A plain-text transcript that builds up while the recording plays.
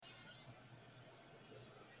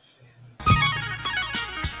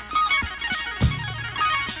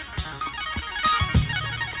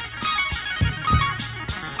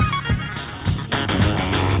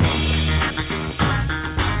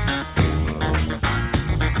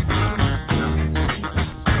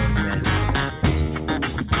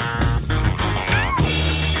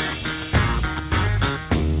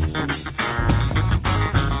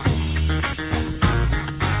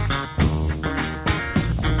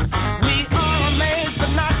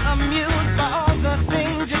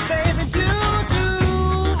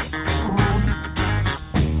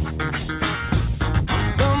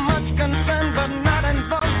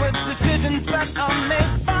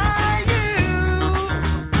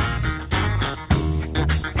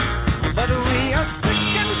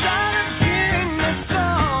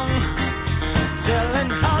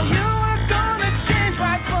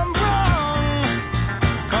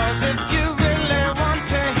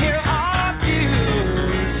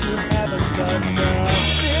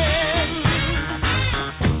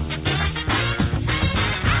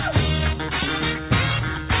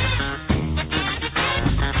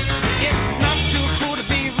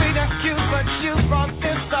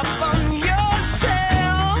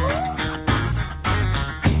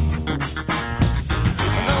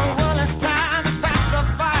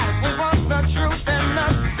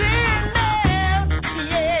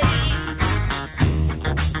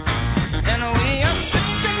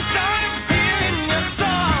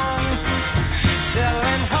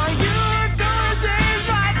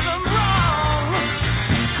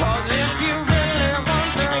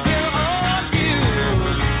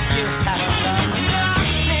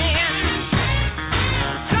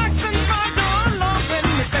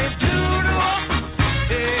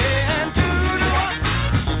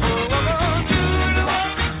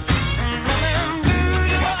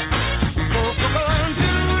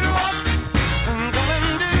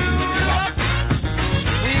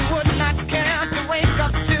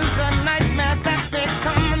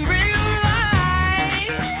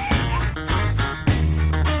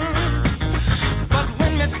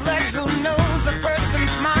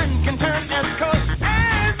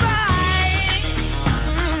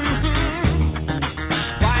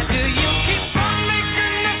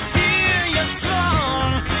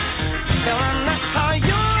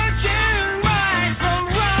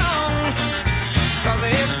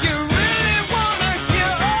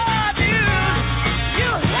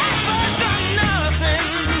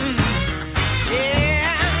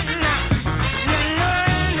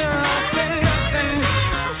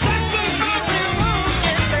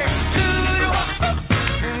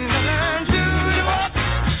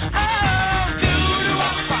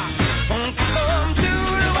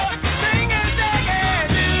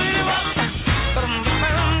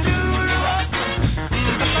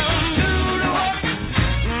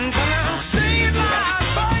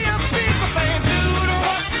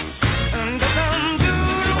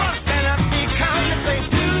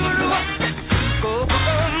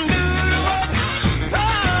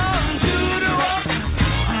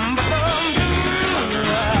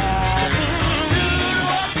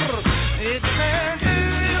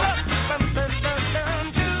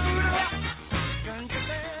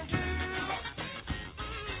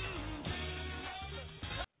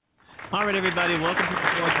All right, everybody, welcome to the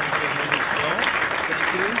Sports Entertainment Show.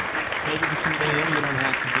 Thank you. Maybe for tuning in. You don't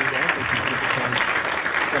have to do that, but you do because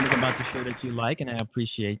something about the show that you like, and I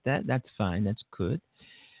appreciate that. That's fine. That's good.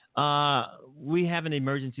 We have an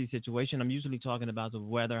emergency situation. I'm usually talking about the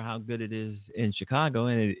weather, how good it is in Chicago,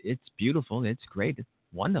 and it's beautiful. It's great. It's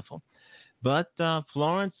wonderful. But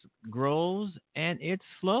Florence grows and it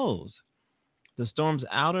slows. The storm's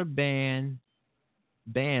outer bands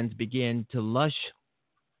begin to lush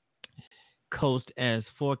coast as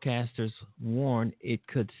forecasters warn it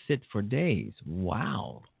could sit for days.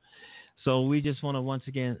 Wow. So we just want to once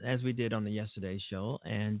again, as we did on the yesterday's show,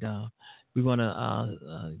 and we want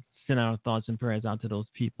to send our thoughts and prayers out to those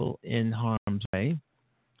people in harm's way.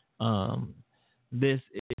 Um, this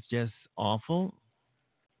is just awful.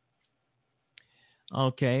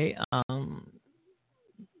 Okay.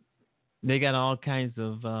 They got all kinds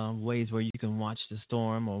of ways where you can watch the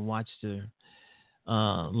storm or watch the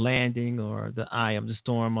landing or the eye of the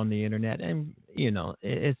storm on the internet, and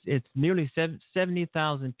it's nearly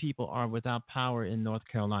 70,000 people are without power in North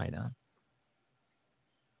Carolina.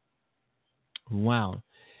 Wow.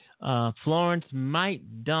 Florence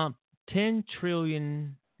might dump 10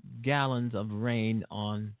 trillion gallons of rain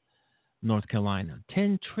on North Carolina.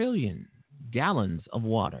 10 trillion gallons of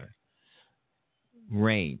water,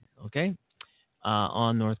 rain. Okay,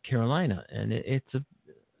 on North Carolina, and it's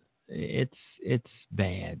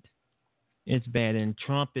bad. It's bad, and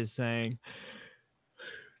Trump is saying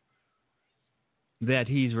that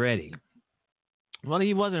he's ready. Well,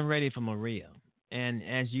 he wasn't ready for Maria, and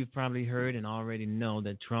as you've probably heard and already know,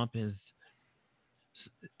 that Trump is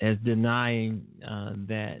denying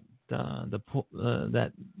that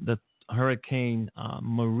the Hurricane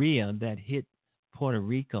Maria that hit Puerto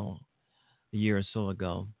Rico a year or so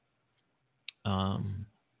ago um,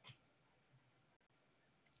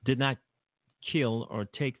 did not kill or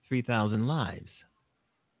take 3,000 lives.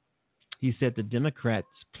 He said the Democrats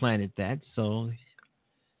planted that, so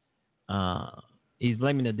he's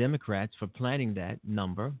blaming the Democrats for planting that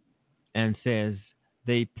number and says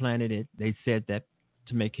they planted it, they said that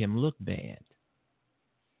to make him look bad.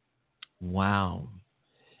 Wow.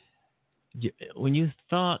 When you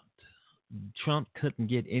thought Trump couldn't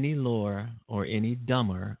get any lower or any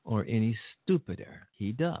dumber or any stupider,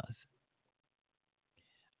 he does.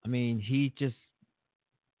 I mean, he just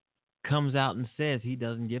comes out and says he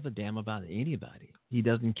doesn't give a damn about anybody. He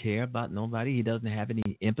doesn't care about nobody. He doesn't have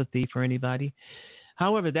any empathy for anybody.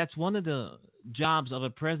 However, that's one of the jobs of a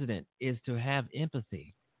president, is to have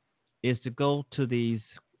empathy, is to go to these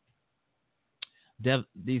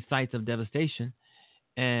sites of devastation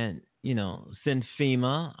and, send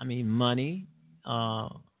FEMA, money,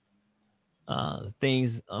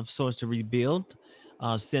 things of sorts to rebuild,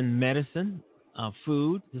 send medicine,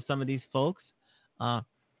 food to some of these folks.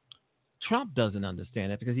 Trump doesn't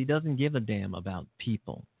understand that because he doesn't give a damn about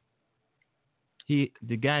people. The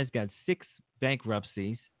guy's got 6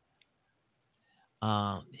 bankruptcies.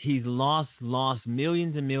 He's lost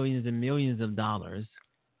millions and millions and millions of dollars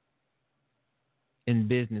in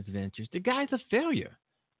business ventures. The guy's a failure.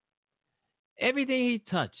 Everything he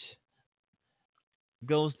touched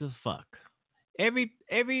goes to fuck. Every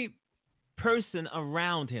person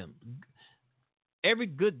around him, every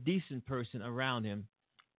good, decent person around him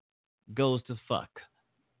goes to fuck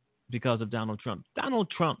because of Donald Trump.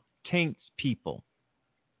 Donald Trump taints people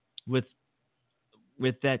with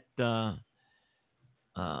that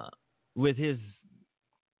with his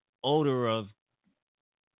odor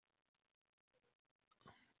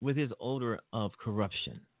of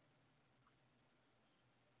corruption.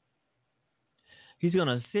 He's going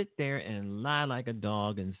to sit there and lie like a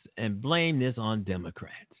dog and blame this on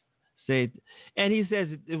Democrats. And he says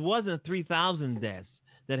it wasn't 3,000 deaths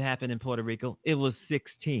that happened in Puerto Rico. It was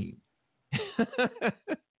 16.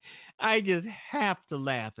 I just have to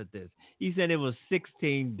laugh at this. He said it was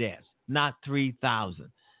 16 deaths, not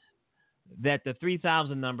 3,000. That the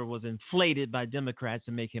 3,000 number was inflated by Democrats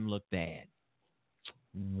to make him look bad.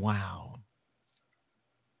 Wow.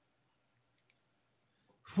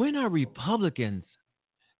 When are Republicans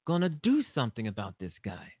going to do something about this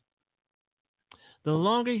guy? The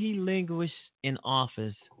longer he languishes in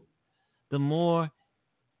office, the more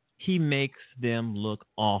he makes them look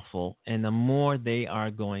awful, and the more they are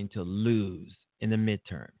going to lose in the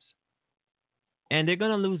midterms. And they're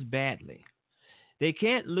going to lose badly. They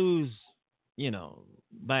can't lose,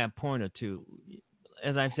 by a point or two.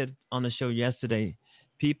 As I said on the show yesterday,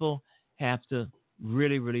 people have to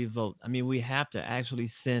really, really vote. We have to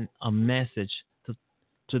actually send a message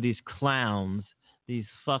to these clowns, these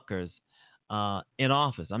fuckers in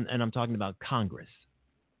office. I'm talking about Congress.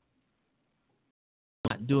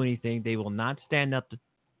 not do anything. They will not stand up to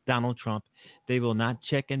Donald Trump. They will not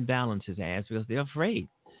check and balance his ass because they're afraid.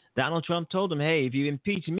 Donald Trump told them, hey, if you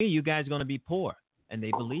impeach me, you guys are going to be poor. And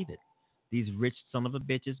they believe it. These rich son of a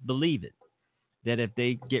bitches believe it. That if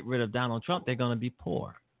they get rid of Donald Trump, they're going to be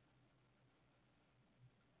poor.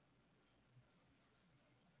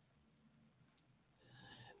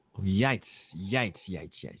 Yikes, yikes,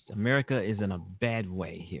 yikes, yikes. America is in a bad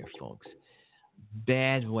way here, folks.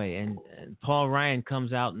 Bad way. And Paul Ryan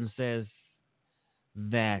comes out and says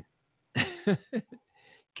that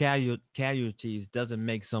casualties doesn't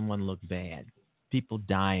make someone look bad. People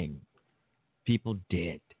dying, people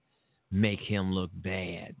dead make him look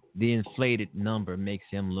bad. The inflated number makes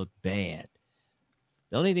him look bad.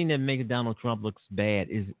 The only thing that makes Donald Trump look bad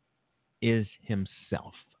is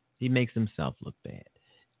himself. He makes himself look bad.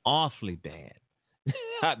 Awfully bad.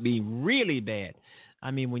 I mean, really bad.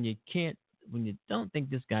 I mean, when you don't think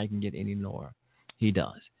this guy can get any lower, he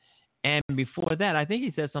does. And before that, I think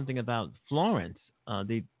he said something about Florence a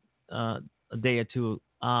day or two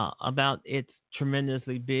about it's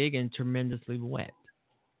tremendously big and tremendously wet.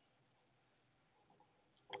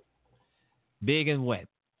 Big and wet.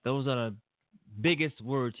 Those are the biggest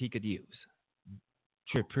words he could use.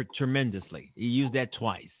 Tremendously. He used that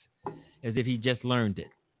twice, as if he just learned it.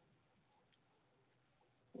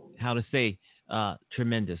 How to say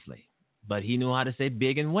tremendously. But he knew how to say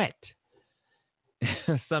big and wet.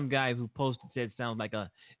 Some guy who posted said sounds like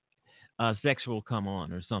a sexual come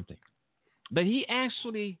on or something. But he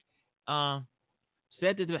actually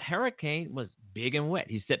said that the hurricane was big and wet.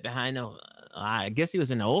 He sat behind I guess he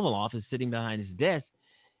was in the Oval Office sitting behind his desk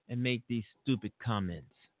and make these stupid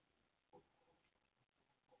comments.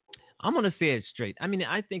 I'm going to say it straight. I mean,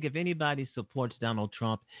 I think if anybody supports Donald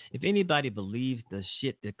Trump, if anybody believes the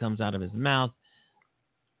shit that comes out of his mouth,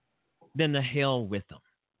 then the hell with him.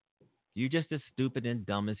 You're just as stupid and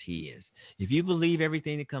dumb as he is. If you believe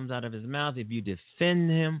everything that comes out of his mouth, if you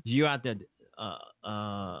defend him, you're out there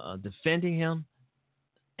defending him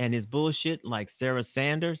and his bullshit like Sarah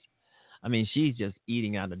Sanders. I mean, she's just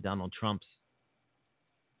eating out of Donald Trump's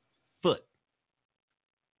foot.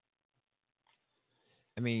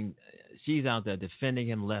 I mean, she's out there defending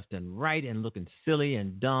him left and right and looking silly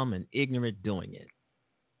and dumb and ignorant doing it.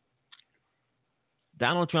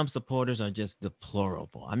 Donald Trump supporters are just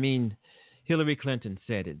deplorable. I mean, Hillary Clinton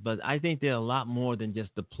said it, but I think they're a lot more than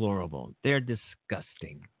just deplorable. They're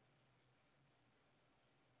disgusting.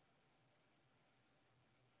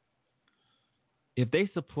 If they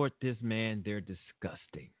support this man, they're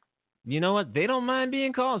disgusting. You know what? They don't mind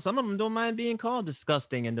being called. Some of them don't mind being called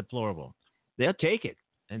disgusting and deplorable. They'll take it,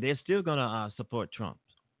 and they're still going to support Trump.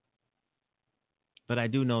 But I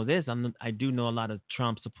do know this. I do know a lot of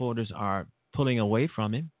Trump supporters are pulling away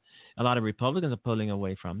from him. A lot of Republicans are pulling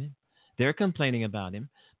away from him. They're complaining about him.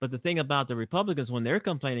 But the thing about the Republicans, when they're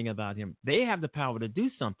complaining about him, they have the power to do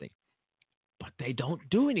something. But they don't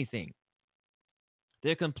do anything.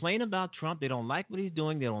 They complain about Trump. They don't like what he's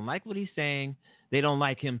doing. They don't like what he's saying. They don't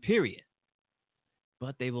like him, period.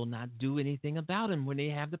 But they will not do anything about him when they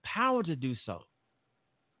have the power to do so.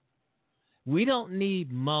 We don't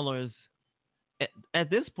need Mueller's. At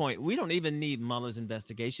this point, we don't even need Mueller's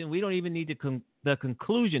investigation. We don't even need the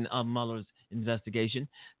conclusion of Mueller's investigation.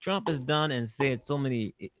 Trump has done and said so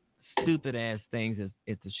many stupid-ass things,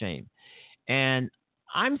 it's a shame. And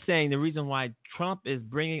I'm saying the reason why Trump is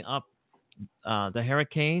bringing up the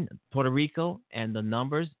hurricane, Puerto Rico, and the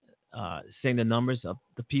numbers, saying the numbers of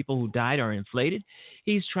the people who died are inflated,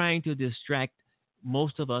 he's trying to distract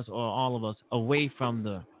most of us or all of us away from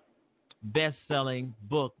the best-selling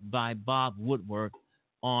book by Bob Woodward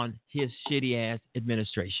on his shitty-ass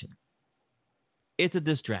administration. It's a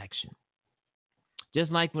distraction.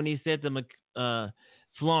 Just like when he said to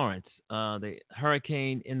Florence, the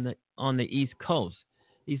hurricane on the East Coast,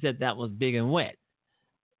 he said that was big and wet.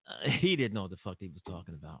 He didn't know what the fuck he was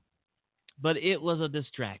talking about. But it was a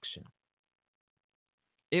distraction.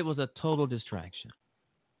 It was a total distraction.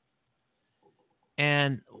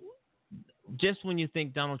 And just when you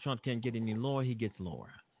think Donald Trump can't get any lower, he gets lower.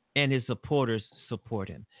 And his supporters support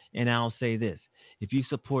him. And I'll say this. If you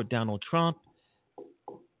support Donald Trump,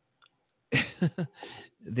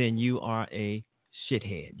 then you are a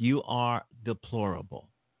shithead. You are deplorable.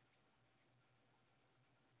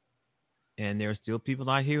 And there are still people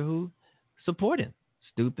out here who support him.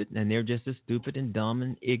 Stupid. And they're just as stupid and dumb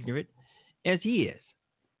and ignorant as he is.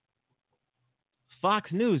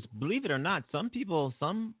 Fox News, believe it or not, some people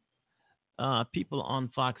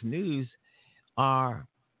on Fox News are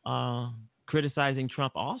criticizing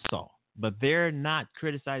Trump also, but they're not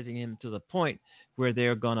criticizing him to the point where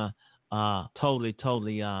they're gonna totally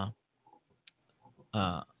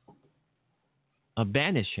uh,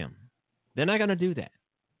 banish him. They're not going to do that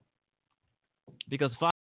because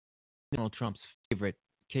Fox is Donald Trump's favorite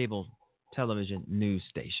cable television news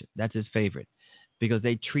station. That's his favorite because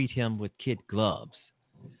they treat him with kid gloves.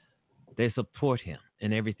 They support him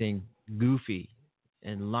in everything goofy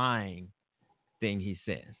and lying thing he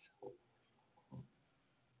says.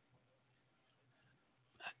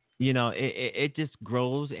 It just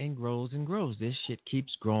grows and grows and grows. This shit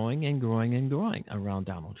keeps growing and growing and growing around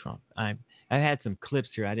Donald Trump. I had some clips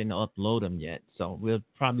here. I didn't upload them yet, so we'll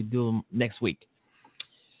probably do them next week.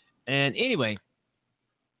 And anyway,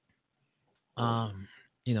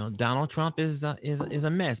 Donald Trump is a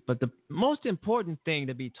mess. But the most important thing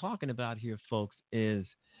to be talking about here, folks, is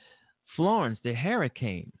Florence, the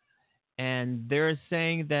hurricane, and they're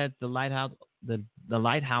saying that the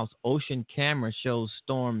lighthouse ocean camera shows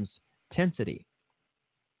storm's intensity.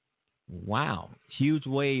 Wow, huge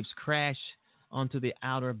waves crash onto the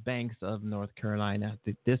outer banks of North Carolina.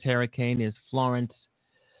 This hurricane is Florence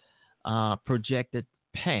projected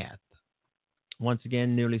path. Once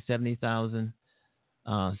again, nearly 70,000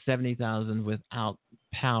 without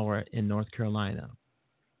power in North Carolina.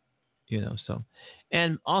 So,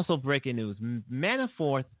 and also breaking news: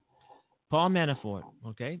 Paul Manafort,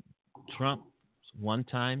 okay, Trump's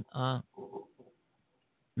one-time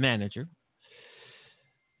manager.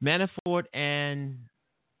 Manafort and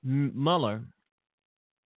Mueller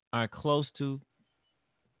are close to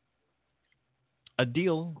a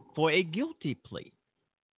deal for a guilty plea.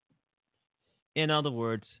 In other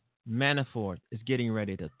words, Manafort is getting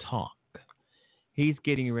ready to talk. He's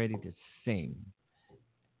getting ready to sing.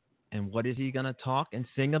 And what is he going to talk and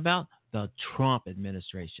sing about? The Trump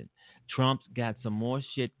administration. Trump's got some more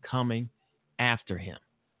shit coming after him.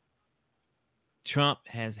 Trump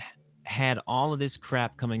has had all of this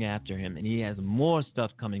crap coming after him, and he has more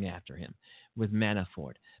stuff coming after him with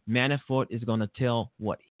Manafort. Manafort is going to tell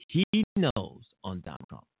what he knows on Donald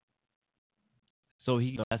Trump. So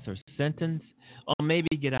he gets a lesser sentence or maybe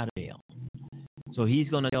get out of jail. So he's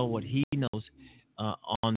going to tell what he knows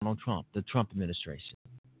on Donald Trump, the Trump administration.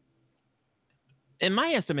 In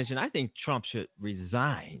my estimation, I think Trump should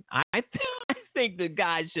resign. I think the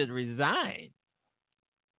guy should resign.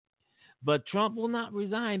 But Trump will not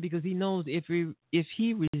resign because he knows if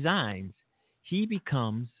he resigns, he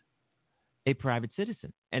becomes a private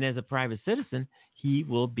citizen. And as a private citizen, he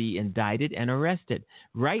will be indicted and arrested.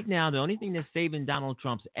 Right now, the only thing that's saving Donald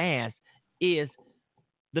Trump's ass is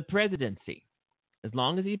the presidency. As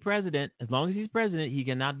long as he's president, he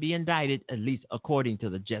cannot be indicted, at least according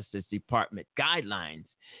to the Justice Department guidelines.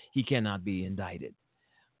 He cannot be indicted.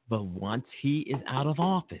 But once he is out of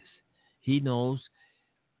office, he knows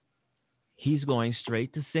he's going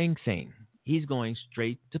straight to Sing Sing. He's going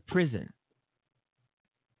straight to prison.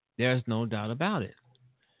 There's no doubt about it.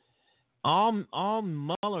 All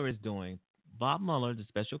Mueller is doing, Bob Mueller, the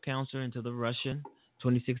special counsel into the Russian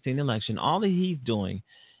 2016 election, all that he's doing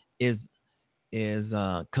is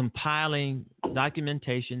compiling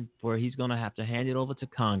documentation where he's going to have to hand it over to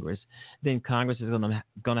Congress. Then Congress is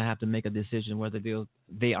going to have to make a decision whether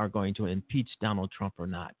they are going to impeach Donald Trump or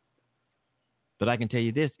not. But I can tell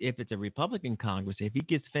you this, if it's a Republican Congress, if he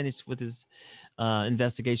gets finished with his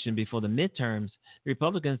investigation before the midterms, the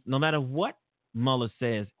Republicans, no matter what Mueller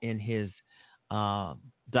says in his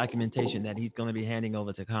documentation that he's going to be handing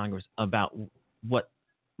over to Congress about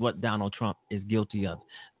what Donald Trump is guilty of,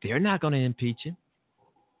 they're not going to impeach him.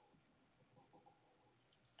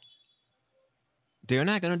 They're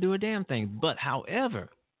not going to do a damn thing. But however,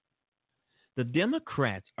 the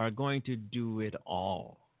Democrats are going to do it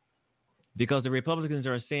all. Because the Republicans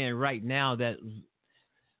are saying right now that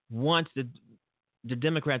once the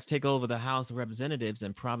Democrats take over the House of Representatives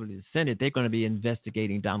and probably the Senate, they're going to be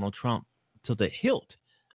investigating Donald Trump to the hilt.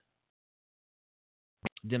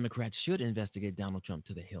 Democrats should investigate Donald Trump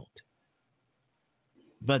to the hilt.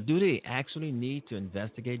 But do they actually need to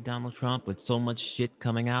investigate Donald Trump with so much shit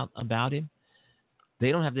coming out about him?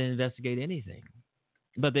 They don't have to investigate anything.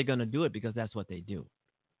 But they're going to do it because that's what they do.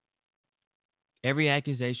 Every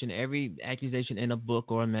accusation in a book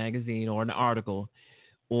or a magazine or an article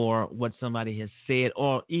or what somebody has said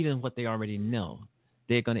or even what they already know,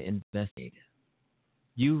 they're going to investigate.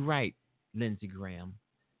 You're right, Lindsey Graham.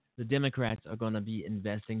 The Democrats are going to be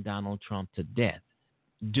investing Donald Trump to death,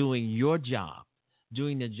 doing your job,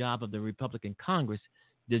 doing the job of the Republican Congress,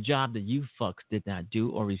 the job that you fucks did not do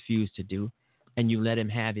or refused to do, and you let him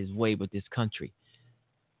have his way with this country,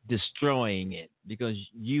 destroying it because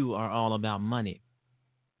you are all about money.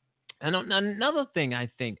 And another thing I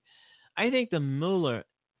think the Mueller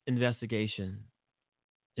investigating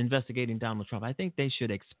Donald Trump, I think they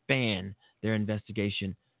should expand their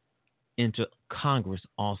investigation into Congress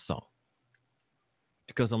also.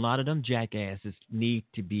 Because a lot of them jackasses need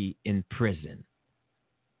to be in prison.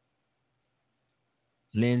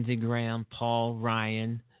 Lindsey Graham, Paul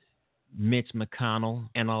Ryan, Mitch McConnell,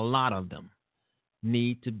 and a lot of them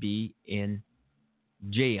need to be in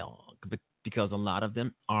jail because a lot of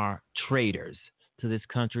them are traitors to this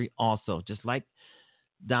country also, just like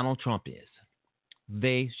Donald Trump is.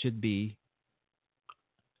 They should be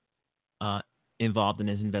involved in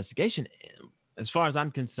this investigation. As far as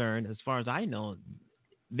I'm concerned, as far as I know,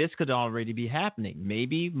 this could already be happening.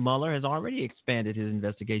 Maybe Mueller has already expanded his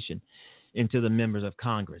investigation into the members of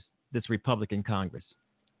Congress, this Republican Congress.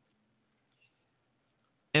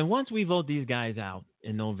 And once we vote these guys out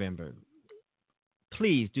in November,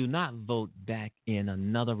 please do not vote back in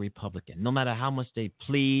another Republican. No matter how much they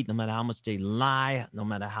plead, no matter how much they lie, no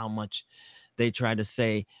matter how much they try to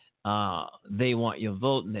say they want your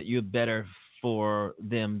vote and that you're better for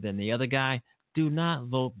them than the other guy, do not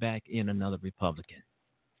vote back in another Republican.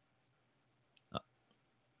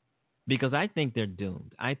 Because I think they're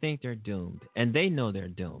doomed. I think they're doomed. And they know they're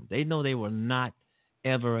doomed. They know they will not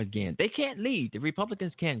ever again. They can't lead. The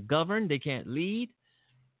Republicans can't govern. They can't lead.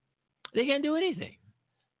 They can't do anything.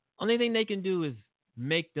 Only thing they can do is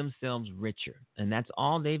make themselves richer. And that's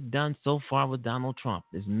all they've done so far with Donald Trump,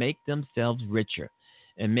 is make themselves richer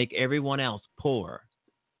and make everyone else poorer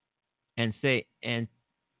and say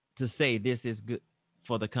this is good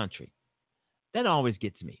for the country. That always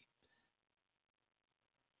gets me.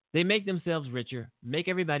 They make themselves richer, make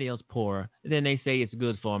everybody else poorer, and then they say it's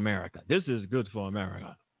good for America. This is good for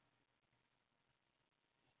America.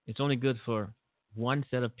 It's only good for one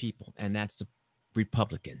set of people, and that's the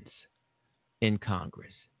Republicans in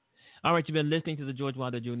Congress. All right, you've been listening to the George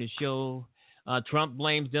Wilder Jr. Show. Trump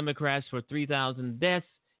blames Democrats for 3,000 deaths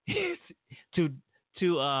to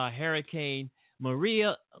Hurricane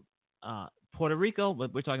Maria, Puerto Rico.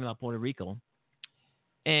 But we're talking about Puerto Rico.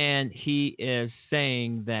 And he is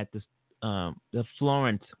saying that the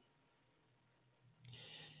Florence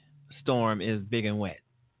storm is big and wet.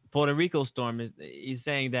 Puerto Rico storm he's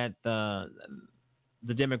saying that the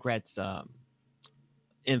Democrats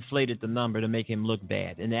inflated the number to make him look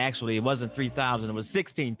bad. And actually, it wasn't 3,000. It was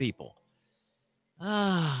 16 people.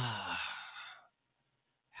 How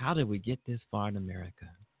did we get this far in America?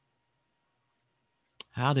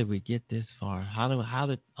 How did we get this far? How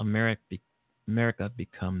did America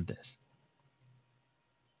become this?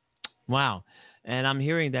 Wow. And I'm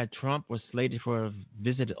hearing that Trump was slated for a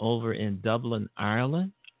visit over in Dublin,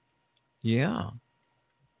 Ireland. Yeah.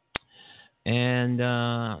 And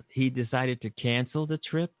he decided to cancel the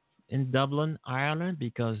trip in Dublin, Ireland,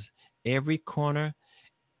 because every corner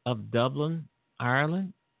of Dublin,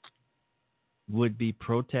 Ireland would be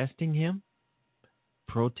protesting him,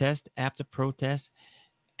 protest after protest.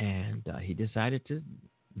 And he decided to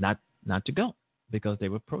not to go because they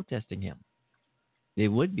were protesting him. They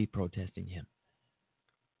would be protesting him.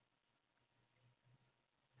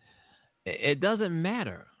 It doesn't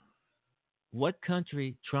matter what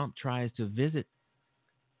country Trump tries to visit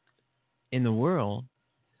in the world.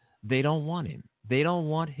 They don't want him. They don't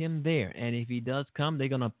want him there. And if he does come, they're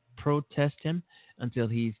going to protest him until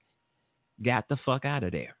he's got the fuck out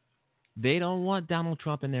of there. They don't want Donald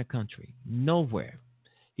Trump in their country. Nowhere.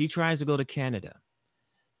 He tries to go to Canada,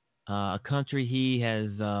 a country he has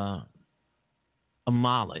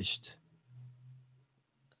demolished.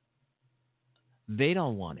 They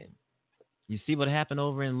don't want him. You see what happened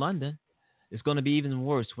over in London? It's going to be even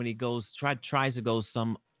worse when he goes tries to go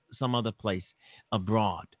some other place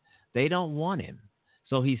abroad. They don't want him,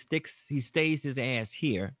 so he stays his ass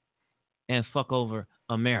here and fuck over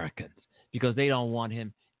Americans because they don't want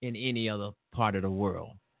him in any other part of the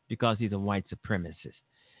world because he's a white supremacist.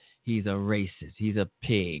 He's a racist. He's a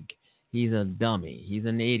pig. He's a dummy. He's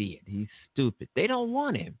an idiot. He's stupid. They don't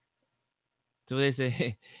want him. So they say,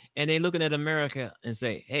 hey, and they're looking at America and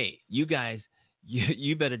say, hey, you guys,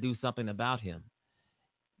 you better do something about him.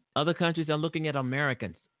 Other countries are looking at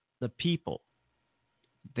Americans, the people.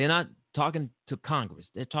 They're not talking to Congress.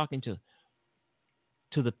 They're talking to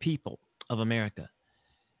the people of America.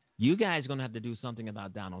 You guys are going to have to do something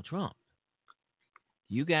about Donald Trump.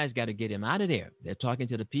 You guys got to get him out of there. They're talking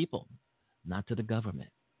to the people, not to the government.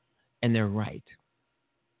 And they're right.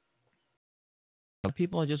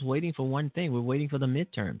 People are just waiting for one thing. We're waiting for the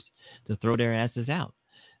midterms to throw their asses out.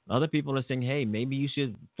 Other people are saying, hey, maybe you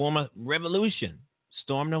should form a revolution,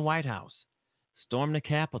 storm the White House, storm the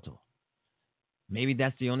Capitol. Maybe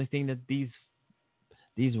that's the only thing that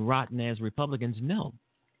these rotten-ass Republicans know.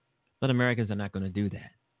 But Americans are not going to do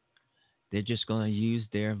that. They're just going to use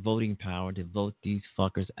their voting power to vote these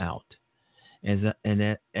fuckers out.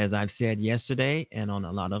 As I've said yesterday and on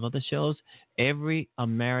a lot of other shows, every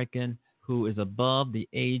American who is above the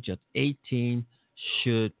age of 18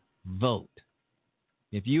 should vote.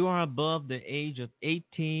 If you are above the age of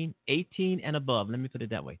 18, 18 and above, let me put it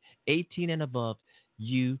that way, 18 and above,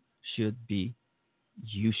 you should be,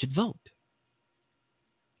 you should vote.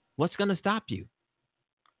 What's going to stop you?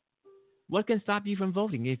 What can stop you from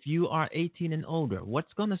voting if you are 18 and older?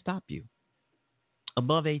 What's going to stop you?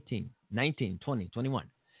 Above 18, 19, 20, 21,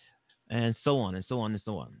 and so on and so on and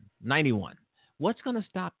so on. 91. What's going to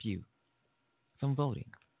stop you from voting?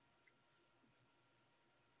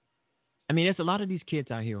 I mean, there's a lot of these kids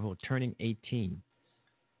out here who are turning 18.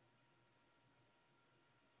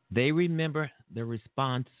 They remember the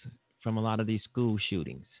response from a lot of these school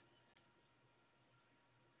shootings.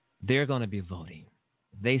 They're going to be voting.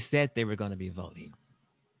 They said they were going to be voting.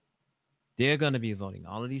 They're going to be voting.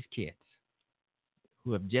 All of these kids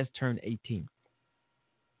who have just turned 18.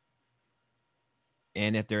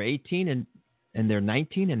 And if they're 18 and they're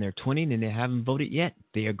 19 and they're 20 and they haven't voted yet,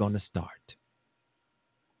 they are going to start.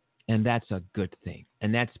 And that's a good thing.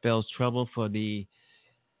 And that spells trouble for Mitch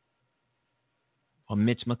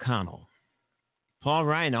McConnell. Paul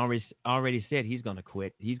Ryan already said he's going to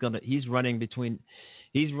quit. He's running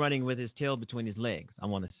with his tail between his legs, I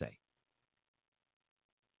want to say.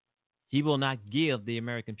 He will not give the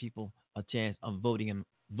American people a chance of voting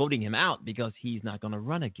him out because he's not going to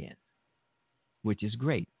run again, which is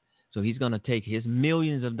great. So he's going to take his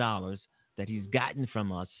millions of dollars that he's gotten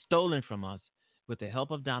from us, stolen from us, with the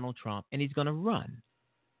help of Donald Trump, and he's going to run.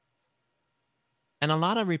 And a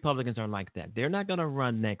lot of Republicans are like that. They're not going to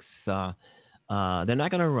run they're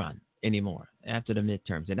not going to run anymore after the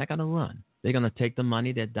midterms. They're not going to run. They're going to take the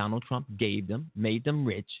money that Donald Trump gave them, made them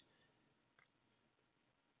rich,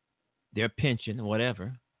 their pension,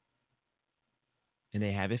 whatever, and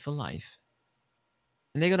they have it for life.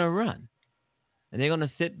 And they're going to run. And they're going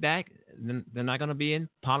to sit back. They're not going to be in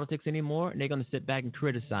politics anymore, and they're going to sit back and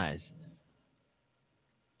criticize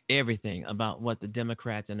everything about what the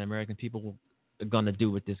Democrats and the American people are going to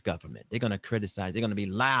do with this government. They're going to criticize. They're going to be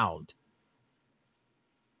loud.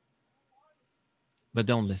 But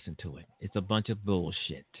don't listen to it. It's a bunch of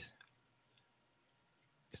bullshit.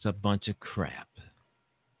 It's a bunch of crap.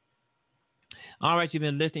 All right, you've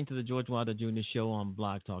been listening to the George Wilder Jr. Show on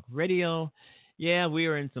Blog Talk Radio. Yeah, we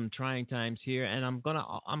are in some trying times here, and I'm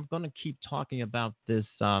gonna keep talking about this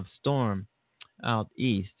storm out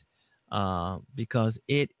east. Because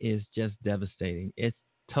it is just devastating. It's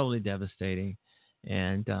totally devastating.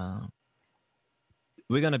 And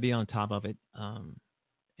we're going to be on top of it.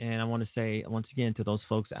 And I want to say, once again, to those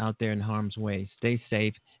folks out there in harm's way, stay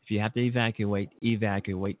safe. If you have to evacuate,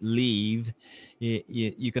 leave.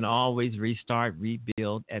 You can always restart,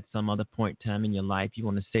 rebuild at some other point in time in your life. You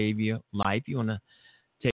want to save your life. You want to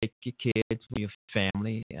take your kids, your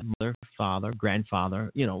family, mother, father,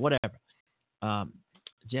 grandfather, whatever.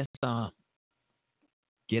 Just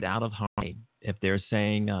get out of harm's way. If they're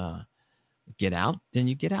saying get out, then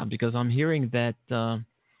you get out. Because I'm hearing that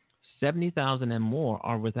 70,000 and more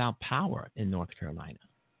are without power in North Carolina.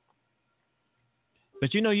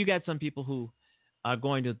 But you got some people who are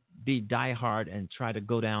going to be diehard and try to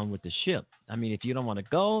go down with the ship. I mean, if you don't want to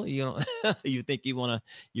go, you think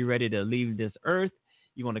you're ready to leave this earth,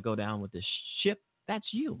 you want to go down with the ship, that's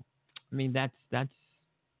you. I mean, that's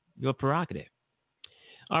your prerogative.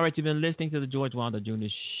 All right, you've been listening to the George Wilder Jr.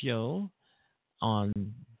 Show on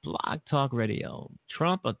Blog Talk Radio.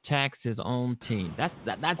 Trump attacks his own team. That's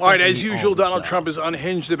all right. As usual, Donald Trump is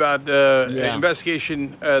unhinged about an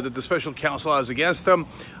investigation that the special counsel has against him.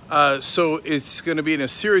 So it's going to be in a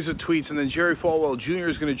series of tweets, and then Jerry Falwell Jr.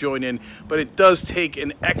 is going to join in. But it does take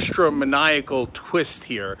an extra maniacal twist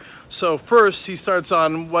here. So first, he starts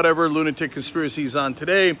on whatever lunatic conspiracy he's on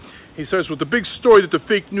today. He starts with the big story that the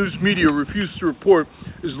fake news media refused to report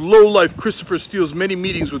is low-life Christopher Steele's many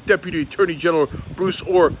meetings with Deputy Attorney General Bruce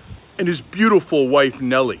Ohr and his beautiful wife,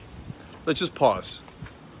 Nellie. Let's just pause.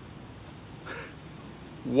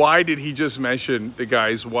 Why did he just mention the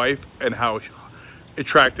guy's wife and how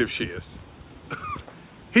attractive she is?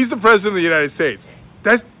 He's the president of the United States.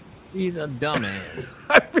 He's a dumbass.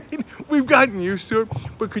 I mean, we've gotten used to it,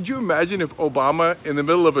 but could you imagine if Obama, in the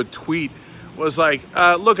middle of a tweet, was like,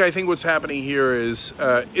 look, I think what's happening here is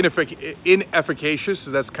inefficacious.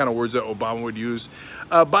 So that's the kind of words that Obama would use.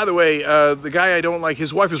 By the way, the guy I don't like,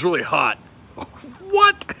 his wife is really hot.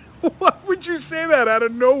 What? Why would you say that out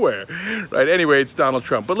of nowhere? Right, anyway, it's Donald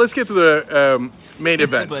Trump. But let's get to the main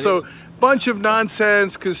event. So, bunch of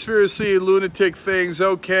nonsense, conspiracy, lunatic things.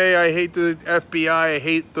 Okay, I hate the FBI. I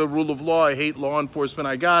hate the rule of law. I hate law enforcement.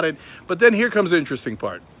 I got it. But then here comes the interesting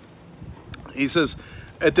part. He says,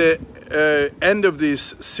 at the end of this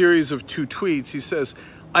series of 2 tweets, he says,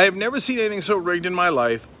 I have never seen anything so rigged in my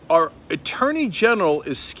life. Our Attorney General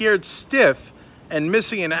is scared stiff and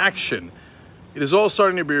missing in action. It is all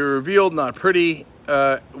starting to be revealed, not pretty,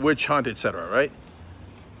 witch hunt, etc., right?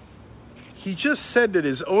 He just said that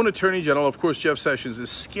his own Attorney General, of course, Jeff Sessions, is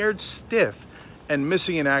scared stiff and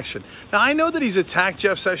missing in action. Now, I know that he's attacked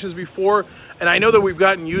Jeff Sessions before, and I know that we've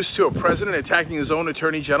gotten used to a president attacking his own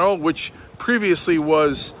Attorney General, which previously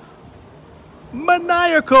was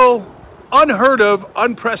maniacal, unheard of,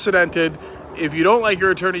 unprecedented. If you don't like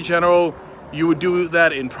your Attorney General, you would do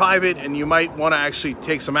that in private, and you might want to actually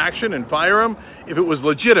take some action and fire him if it was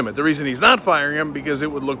legitimate. The reason he's not firing him because it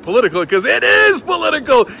would look political, because it is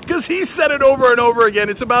political, because he said it over and over again.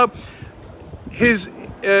 It's about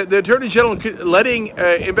the Attorney General letting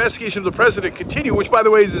investigation of the president continue, which, by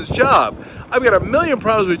the way, is his job. I've got a million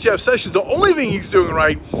problems with Jeff Sessions. The only thing he's doing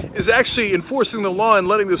right is actually enforcing the law and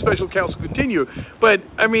letting the special counsel continue. But,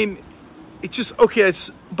 I mean, it's just, okay,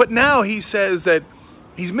 but now he says that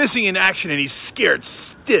he's missing in action and he's scared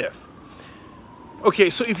stiff.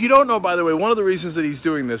 Okay, so if you don't know, by the way, one of the reasons that he's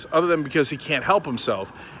doing this, other than because he can't help himself,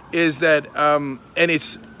 is that,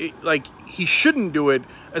 like, he shouldn't do it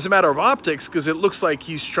as a matter of optics because it looks like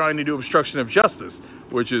he's trying to do obstruction of justice,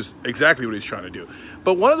 which is exactly what he's trying to do.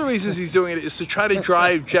 But one of the reasons he's doing it is to try to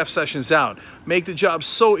drive Jeff Sessions out, make the job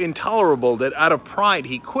so intolerable that out of pride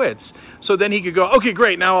he quits. So then he could go, okay,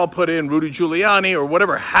 great, now I'll put in Rudy Giuliani or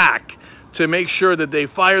whatever hack to make sure that they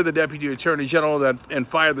fire the Deputy Attorney General and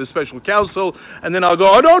fire the special counsel, and then I'll go,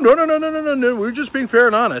 oh, no, we're just being fair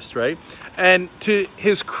and honest, right? And to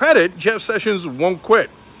his credit, Jeff Sessions won't quit.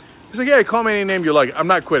 He's like, yeah, call me any name you like. I'm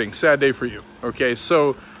not quitting. Sad day for you. Okay,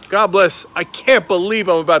 so God bless. I can't believe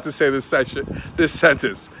I'm about to say this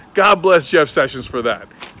sentence. God bless Jeff Sessions for that.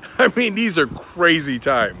 I mean, these are crazy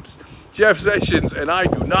times. Jeff Sessions and I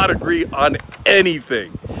do not agree on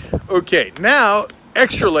anything. Okay, now,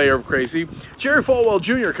 extra layer of crazy. Jerry Falwell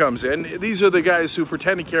Jr. comes in. These are the guys who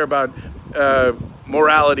pretend to care about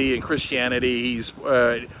morality and Christianity. He's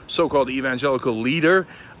a so-called evangelical leader.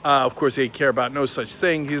 Of course, they care about no such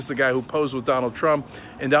thing. He's the guy who posed with Donald Trump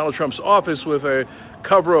in Donald Trump's office with a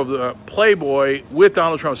cover of the Playboy with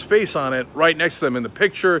Donald Trump's face on it right next to them in the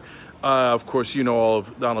picture. Of course, you know all of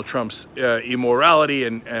Donald Trump's immorality,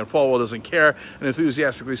 and Falwell doesn't care and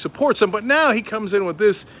enthusiastically supports him. But now he comes in with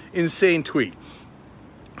this insane tweet.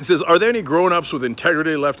 He says, are there any grown-ups with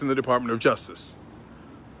integrity left in the Department of Justice?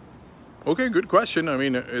 Okay, good question. I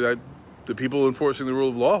mean, the people enforcing the rule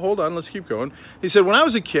of law? Hold on, let's keep going. He said, when I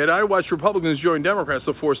was a kid, I watched Republicans join Democrats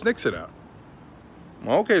to force Nixon out.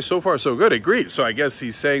 Okay, so far so good. Agreed. So I guess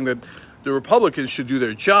he's saying that the Republicans should do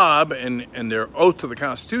their job and their oath to the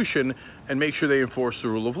Constitution and make sure they enforce the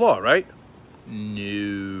rule of law, right?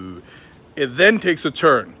 No. It then takes a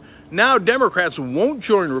turn. Now Democrats won't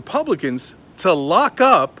join Republicans to lock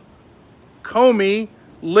up Comey,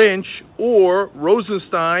 Lynch, or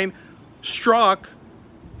Rosenstein, Strzok,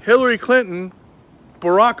 Hillary Clinton,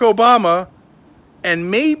 Barack Obama,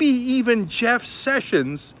 and maybe even Jeff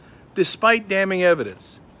Sessions, despite damning evidence.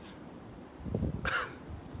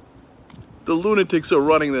 The lunatics are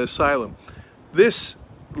running the asylum. This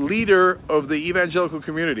leader of the evangelical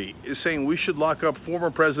community is saying we should lock up former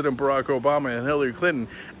President Barack Obama and Hillary Clinton,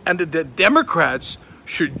 and that the Democrats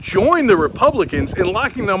should join the Republicans in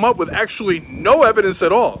locking them up with actually no evidence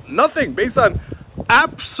at all. Nothing, based on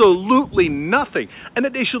absolutely nothing. And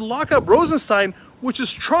that they should lock up Rosenstein, which is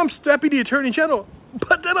Trump's Deputy Attorney General.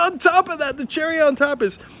 But then on top of that, the cherry on top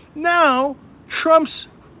is now Trump's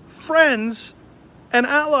friends and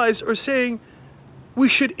allies are saying we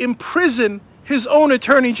should imprison his own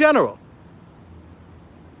Attorney General.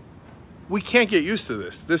 We can't get used to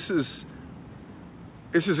this.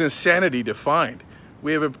 This is insanity defined.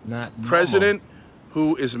 We have a president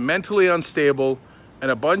who is mentally unstable and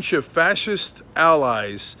a bunch of fascist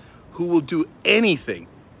allies who will do anything,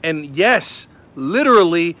 and yes,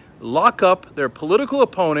 literally lock up their political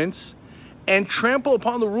opponents and trample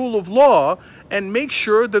upon the rule of law and make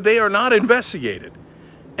sure that they are not investigated,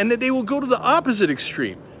 and that they will go to the opposite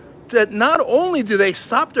extreme, that not only do they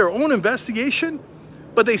stop their own investigation,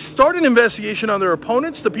 but they start an investigation on their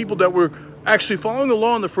opponents, the people that were actually following the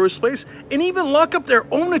law in the first place, and even lock up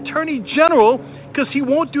their own Attorney General because he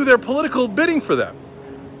won't do their political bidding for them.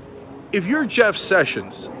 If you're Jeff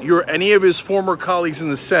Sessions, you're any of his former colleagues in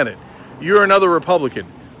the Senate, you're another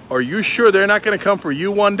Republican, are you sure they're not going to come for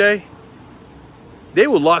you one day? They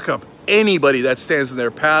will lock up anybody that stands in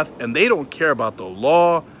their path, and they don't care about the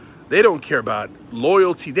law, they don't care about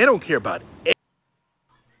loyalty, they don't care about anything.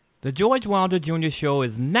 The George Wilder Jr. Show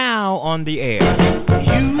is now on the air.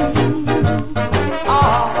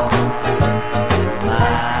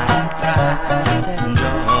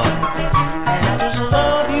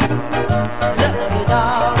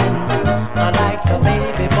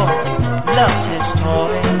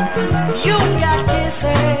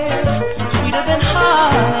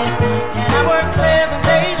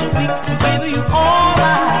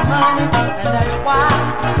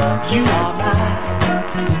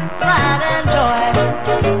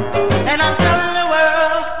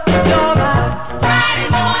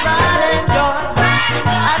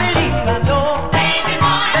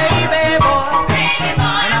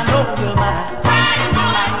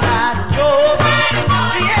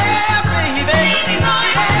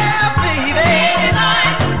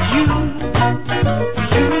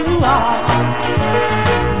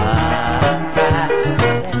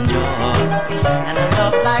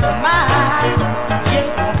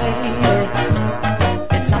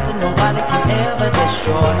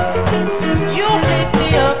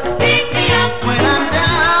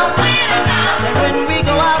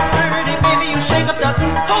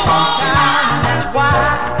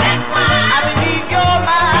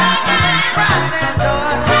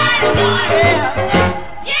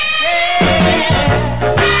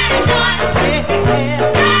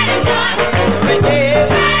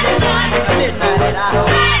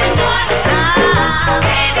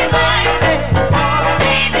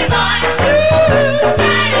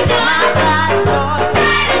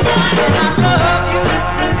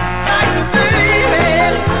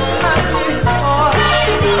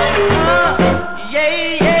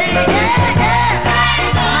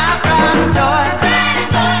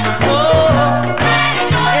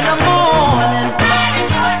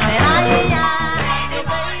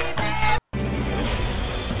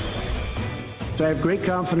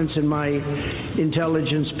 Confidence in my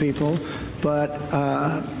intelligence people, but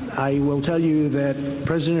I will tell you that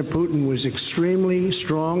President Putin was extremely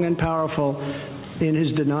strong and powerful in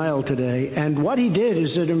his denial today. And what he did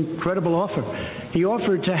is an incredible offer. He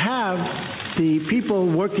offered to have the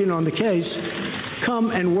people working on the case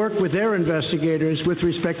come and work with their investigators with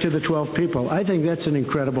respect to the 12 people. I think that's an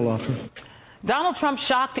incredible offer. Donald Trump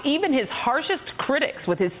shocked even his harshest critics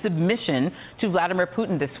with his submission to Vladimir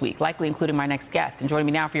Putin this week, likely including my next guest. And joining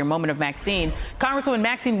me now for your moment of Maxine, Congresswoman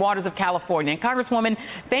Maxine Waters of California. And Congresswoman,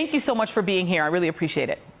 thank you so much for being here. I really appreciate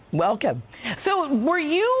it. Welcome. So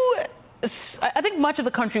I think much of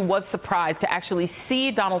the country was surprised to actually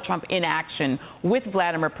see Donald Trump in action with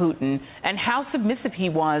Vladimir Putin and how submissive he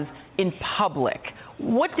was in public.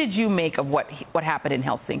 What did you make of what happened in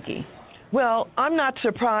Helsinki? Well, I'm not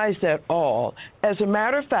surprised at all. As a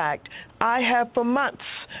matter of fact, I have for months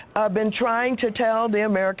been trying to tell the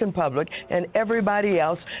American public and everybody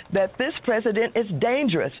else that this president is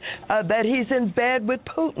dangerous, that he's in bed with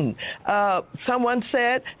Putin. Someone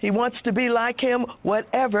said he wants to be like him,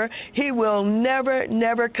 whatever. He will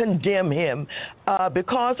never condemn him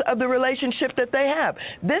because of the relationship that they have.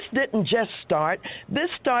 This didn't just start. This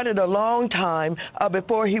started a long time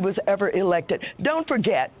before he was ever elected. Don't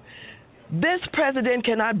forget, this president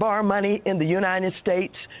cannot borrow money in the United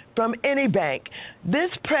States from any bank. This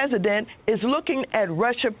president is looking at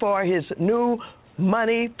Russia for his new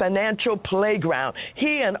money financial playground.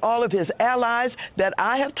 He and all of his allies that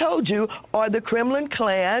I have told you are the Kremlin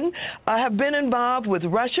clan have been involved with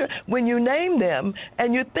Russia. When you name them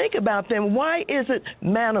and you think about them, why is it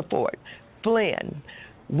Manafort, Flynn,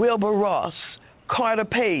 Wilbur Ross, Carter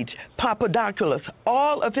Page, Papadopoulos,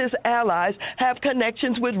 all of his allies have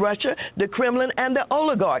connections with Russia, the Kremlin, and the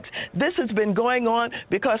oligarchs. This has been going on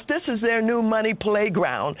because this is their new money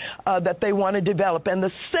playground that they want to develop. And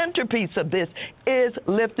the centerpiece of this is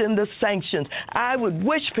lifting the sanctions. I would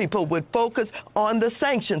wish people would focus on the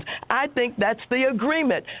sanctions. I think that's the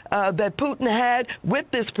agreement that Putin had with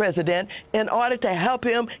this president in order to help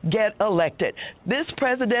him get elected. This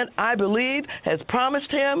president, I believe, has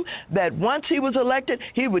promised him that once he was elected,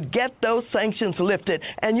 he would get those sanctions lifted.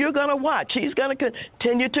 And you're going to watch. He's going to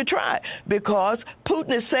continue to try because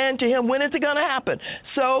Putin is saying to him, when is it going to happen?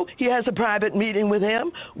 So he has a private meeting with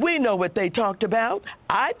him. We know what they talked about.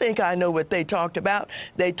 I think I know what they talked about.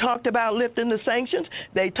 They talked about lifting the sanctions.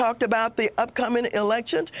 They talked about the upcoming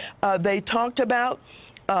elections. They talked about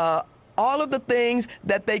all of the things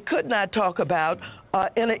that they could not talk about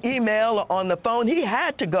in an email or on the phone. He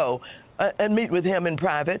had to go and meet with him in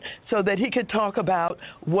private so that he could talk about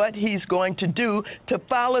what he's going to do to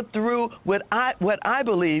follow through with what I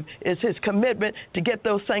believe is his commitment to get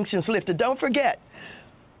those sanctions lifted. Don't forget,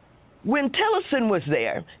 when Tillerson was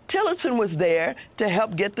there to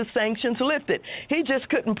help get the sanctions lifted. He just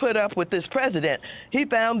couldn't put up with this president. He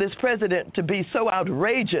found this president to be so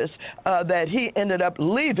outrageous that he ended up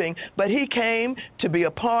leaving, but he came to be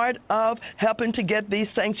a part of helping to get these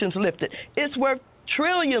sanctions lifted. It's worth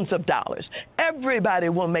trillions of dollars. Everybody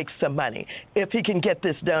will make some money if he can get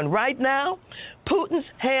this done. Right now, Putin's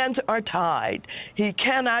hands are tied. He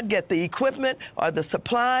cannot get the equipment or the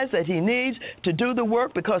supplies that he needs to do the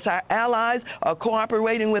work because our allies are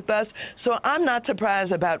cooperating with us. So I'm not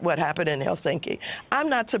surprised about what happened in Helsinki. I'm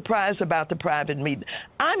not surprised about the private meeting.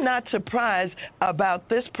 I'm not surprised about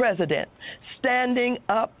this president standing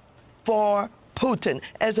up for Putin.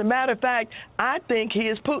 As a matter of fact, I think he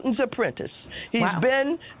is Putin's apprentice. He's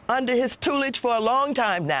been under his tutelage for a long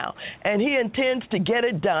time now, and he intends to get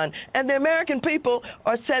it done. And the American people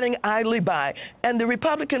are sitting idly by. And the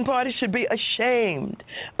Republican Party should be ashamed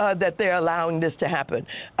that they're allowing this to happen.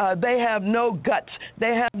 They have no guts.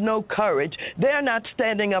 They have no courage. They're not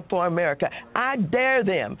standing up for America. I dare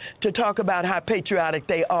them to talk about how patriotic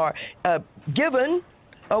they are, given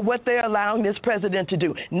what they're allowing this president to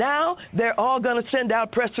do. Now they're all going to send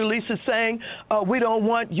out press releases saying, we don't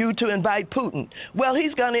want you to invite Putin. Well,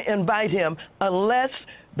 he's going to invite him unless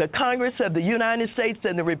the Congress of the United States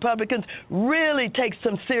and the Republicans really take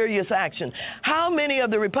some serious action. How many of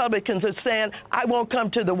the Republicans are saying, I won't come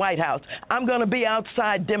to the White House. I'm going to be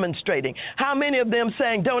outside demonstrating? How many of them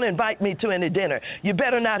saying, don't invite me to any dinner? You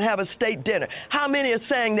better not have a state dinner. How many are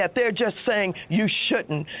saying that they're just saying you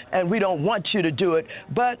shouldn't and we don't want you to do it?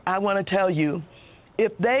 But I want to tell you,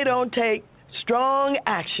 if they don't take strong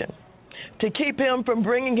action to keep him from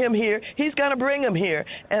bringing him here, he's going to bring him here.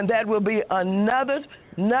 And that will be another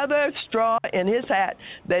straw in his hat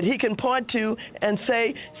that he can point to and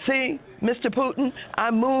say, see, Mr. Putin,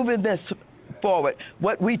 I'm moving this forward,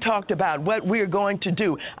 what we talked about, what we're going to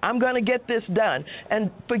do. I'm going to get this done.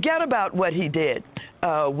 And forget about what he did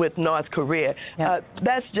with North Korea.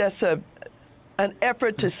 That's just an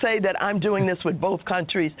effort to say that I'm doing this with both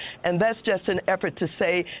countries, and that's just an effort to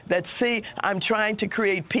say that, see, I'm trying to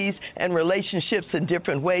create peace and relationships in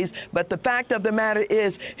different ways, but the fact of the matter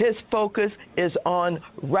is his focus is on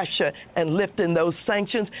Russia and lifting those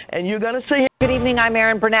sanctions, and you're going to see him. Good evening, I'm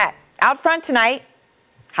Erin Burnett. Out front tonight,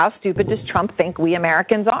 how stupid does Trump think we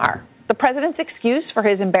Americans are? The president's excuse for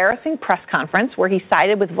his embarrassing press conference where he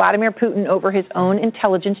sided with Vladimir Putin over his own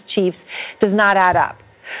intelligence chiefs does not add up.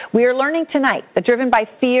 We are learning tonight that, driven by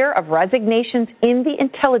fear of resignations in the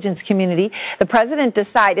intelligence community, the president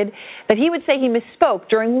decided that he would say he misspoke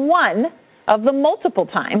during one of the multiple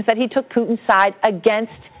times that he took Putin's side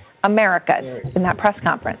against America in that press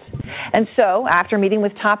conference. And so, after meeting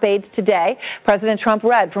with top aides today, President Trump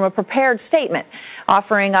read from a prepared statement,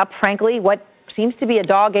 offering up, frankly, what seems to be a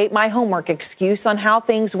dog ate my homework excuse on how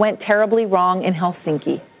things went terribly wrong in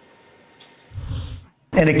Helsinki.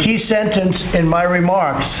 In a key sentence in my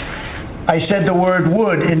remarks, I said the word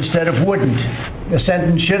would instead of wouldn't. The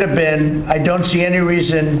sentence should have been, I don't see any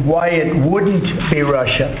reason why it wouldn't be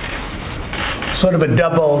Russia. Sort of a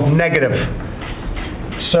double negative.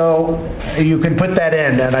 So you can put that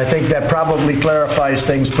in, and I think that probably clarifies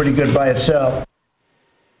things pretty good by itself.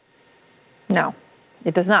 No,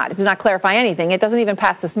 it does not. It does not clarify anything. It doesn't even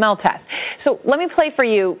pass the smell test. So let me play for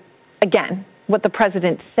you, again, what the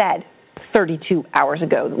president said 32 hours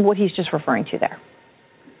ago, what he's just referring to there.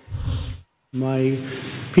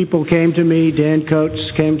 My people came to me, Dan Coates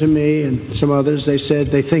came to me, and some others. They said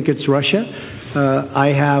they think it's Russia.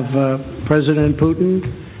 I have President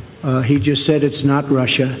Putin. He just said it's not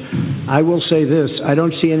Russia. I will say this. I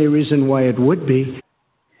don't see any reason why it would be.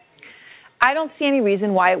 I don't see any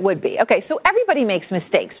reason why it would be. Okay, so everybody makes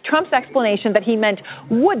mistakes. Trump's explanation that he meant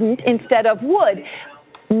wouldn't instead of would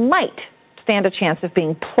might stand a chance of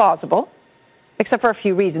being plausible, except for a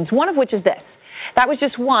few reasons, one of which is this. That was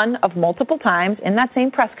just one of multiple times in that same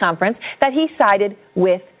press conference that he sided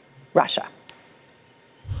with Russia.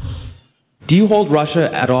 Do you hold Russia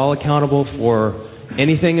at all accountable for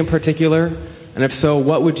anything in particular? And if so,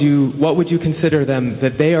 what would you consider them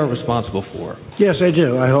that they are responsible for? Yes, I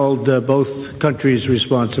do. I hold both countries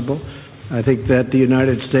responsible. I think that the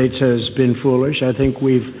United States has been foolish. I think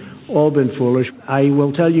we've all been foolish. I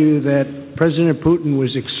will tell you that President Putin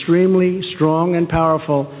was extremely strong and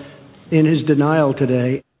powerful in his denial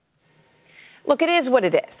today. Look, it is what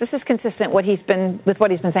it is. This is consistent with what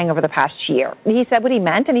he's been saying over the past year. He said what he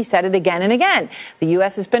meant, and he said it again and again. The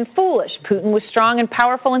U.S. has been foolish. Putin was strong and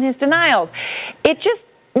powerful in his denials. It just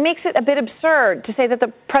makes it a bit absurd to say that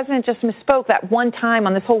the president just misspoke that one time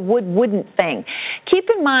on this whole would-wouldn't thing. Keep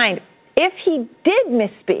in mind, if he did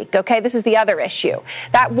misspeak, okay, this is the other issue,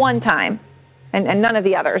 that one time, and none of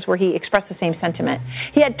the others where he expressed the same sentiment.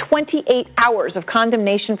 He had 28 hours of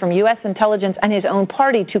condemnation from U.S. intelligence and his own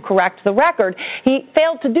party to correct the record. He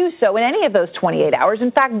failed to do so in any of those 28 hours.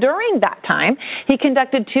 In fact, during that time, he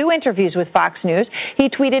conducted 2 interviews with Fox News. He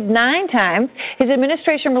tweeted 9 times. His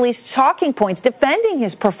administration released talking points defending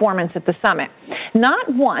his performance at the summit.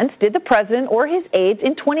 Not once did the president or his aides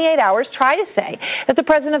in 28 hours try to say that the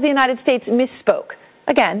president of the United States misspoke.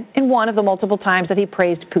 Again, in one of the multiple times that he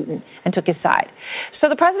praised Putin and took his side. So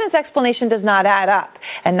the president's explanation does not add up,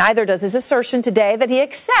 and neither does his assertion today that he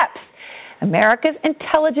accepts America's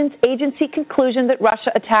intelligence agency conclusion that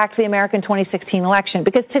Russia attacked the American 2016 election.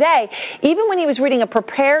 Because today, even when he was reading a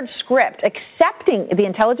prepared script accepting the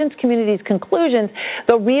intelligence community's conclusions,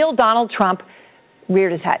 the real Donald Trump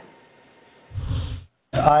reared his head.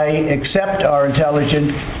 I accept our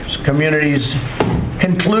intelligence community's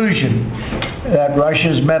conclusion that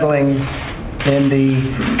Russia's meddling in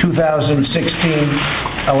the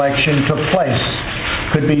 2016 election took place.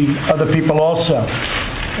 Could be other people also.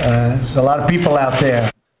 There's a lot of people out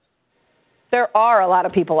there. There are a lot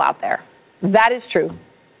of people out there. That is true.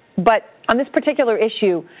 But on this particular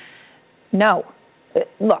issue, no.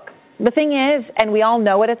 Look, the thing is, and we all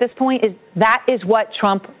know it at this point, is that is what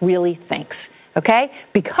Trump really thinks, okay?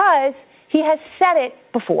 Because he has said it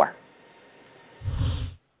before.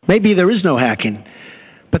 Maybe there is no hacking,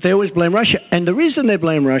 but they always blame Russia. And the reason they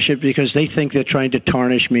blame Russia is because they think they're trying to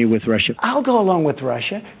tarnish me with Russia. I'll go along with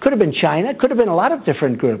Russia. Could have been China. Could have been a lot of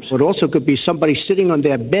different groups. It also could be somebody sitting on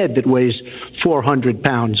their bed that weighs 400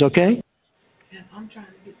 pounds, okay? I'm trying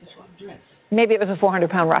to get this one dressed. Maybe it was a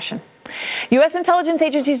 400-pound Russian. U.S. intelligence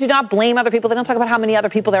agencies do not blame other people. They don't talk about how many other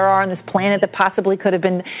people there are on this planet that possibly could have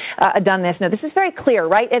been done this. No, this is very clear,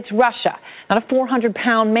 right? It's Russia, not a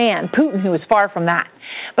 400-pound man, Putin, who is far from that.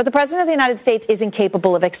 But the President of the United States is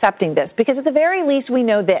incapable of accepting this because at the very least we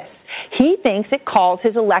know this. He thinks it calls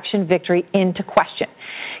his election victory into question.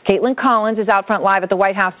 Caitlin Collins is out front live at the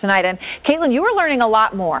White House tonight. And Caitlin, you were learning a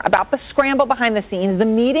lot more about the scramble behind the scenes, the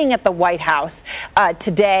meeting at the White House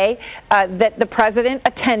today that the President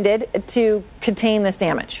attended to contain this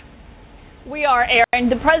damage. We are, Aaron.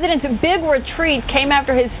 The president's big retreat came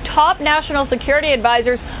after his top national security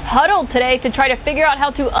advisors huddled today to try to figure out how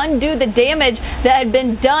to undo the damage that had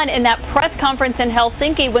been done in that press conference in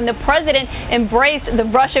Helsinki when the president embraced the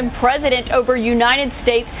Russian president over United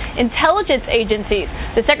States intelligence agencies.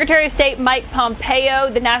 The Secretary of State Mike Pompeo,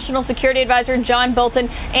 the National Security Advisor John Bolton,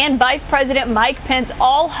 and Vice President Mike Pence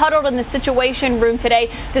all huddled in the Situation Room today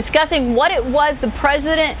discussing what it was the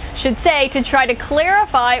president should say to try to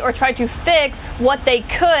clarify or try to fix what they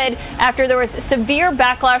could after there was severe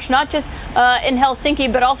backlash, not just in Helsinki,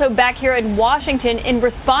 but also back here in Washington in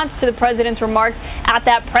response to the president's remarks at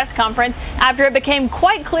that press conference, after it became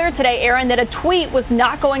quite clear today, Aaron, that a tweet was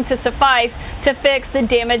not going to suffice to fix the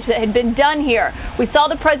damage that had been done here. We saw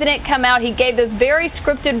the president come out. He gave those very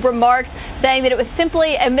scripted remarks saying that it was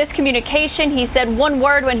simply a miscommunication. He said one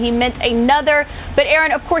word when he meant another. But,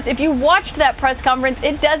 Aaron, of course, if you watched that press conference,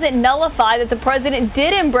 it doesn't nullify that the president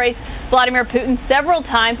did embrace Vladimir Putin several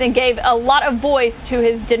times and gave a lot of voice to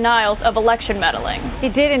his denials of election meddling. He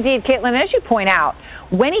did indeed, Caitlin. As you point out,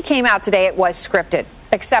 when he came out today, it was scripted,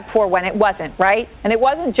 except for when it wasn't, right? And it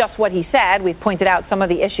wasn't just what he said. We've pointed out some of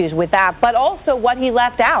the issues with that, but also what he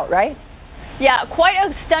left out, right? Yeah, quite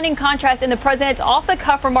a stunning contrast in the president's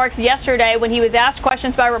off-the-cuff remarks yesterday when he was asked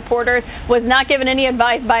questions by reporters, was not given any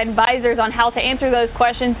advice by advisors on how to answer those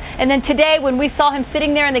questions. And then today when we saw him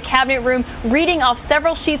sitting there in the cabinet room reading off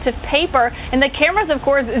several sheets of paper, and the cameras, of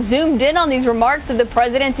course, zoomed in on these remarks of the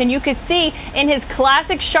president, and you could see in his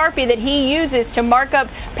classic Sharpie that he uses to mark up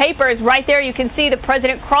papers, right there you can see the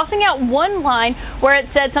president crossing out one line where it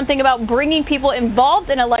said something about bringing people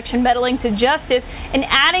involved in election meddling to justice, and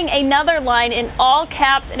adding another line in all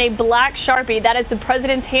caps in a black Sharpie. That is the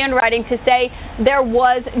president's handwriting to say there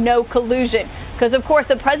was no collusion. Because, of course,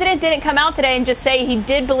 the president didn't come out today and just say he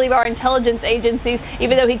did believe our intelligence agencies,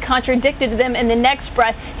 even though he contradicted them in the next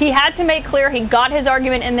breath. He had to make clear, he got his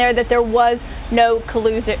argument in there, that there was no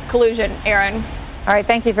collusion, Aaron. All right,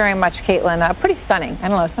 thank you very much, Caitlin. Pretty stunning. I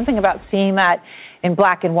don't know, something about seeing that in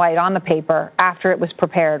black and white on the paper after it was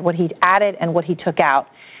prepared, what he added and what he took out,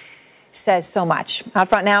 says so much. Out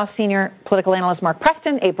front now, senior political analyst Mark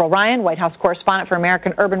Preston, April Ryan, White House correspondent for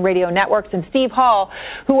American Urban Radio Networks, and Steve Hall,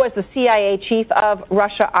 who was the CIA chief of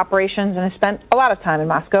Russia operations and has spent a lot of time in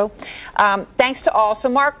Moscow. Thanks to all. So,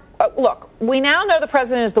 Mark, look, we now know the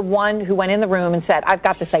president is the one who went in the room and said, I've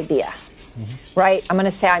got this idea, right? I'm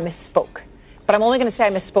going to say I misspoke. But I'm only going to say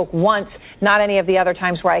I misspoke once, not any of the other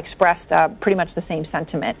times where I expressed pretty much the same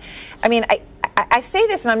sentiment. I mean, I say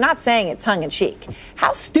this, and I'm not saying it tongue-in-cheek.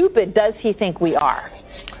 How stupid does he think we are?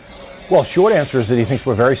 Well, short answer is that he thinks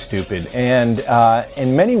we're very stupid. And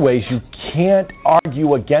in many ways, you can't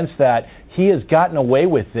argue against that. He has gotten away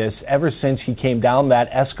with this ever since he came down that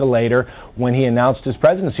escalator when he announced his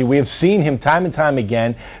presidency. We have seen him time and time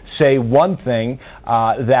again say one thing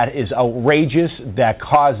that is outrageous, that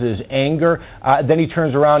causes anger. Then he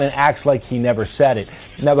turns around and acts like he never said it.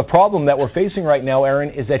 Now, the problem that we're facing right now, Aaron,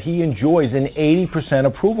 is that he enjoys an 80%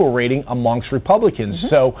 approval rating amongst Republicans.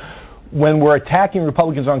 Mm-hmm. So when we're attacking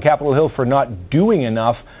Republicans on Capitol Hill for not doing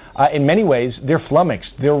enough, in many ways, they're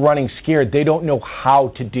flummoxed. They're running scared. They don't know how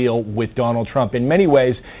to deal with Donald Trump. In many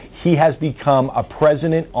ways, he has become a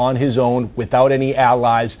president on his own without any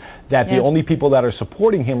allies, that the only people that are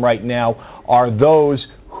supporting him right now are those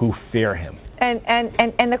who fear him. And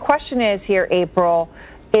the question is here, April,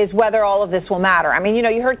 is whether all of this will matter. I mean, you know,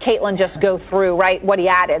 you heard Caitlin just go through, right, what he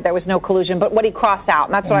added. There was no collusion, but what he crossed out,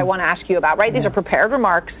 and that's what I want to ask you about, right? These are prepared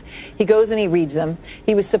remarks. He goes and he reads them.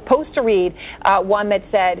 He was supposed to read one that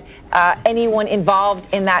said anyone involved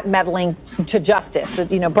in that meddling to justice,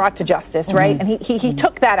 you know, brought to justice, right? And he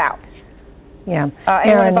took that out. Yeah.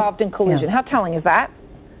 Anyone involved in collusion. How telling is that?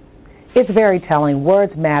 It's very telling.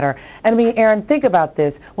 Words matter. And I mean, Aaron, think about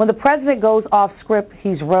this. When the president goes off script,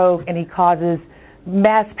 he's rogue and he causes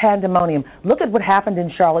mass pandemonium. Look at what happened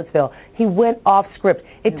in Charlottesville. He went off script.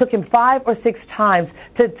 It took him 5 or 6 times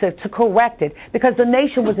to correct it because the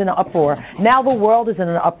nation was in an uproar. Now the world is in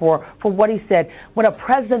an uproar for what he said. When a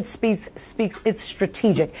president speaks, it's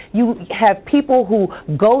strategic. You have people who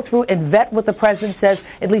go through and vet what the president says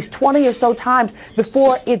at least 20 or so times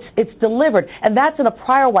before it's delivered. And that's in a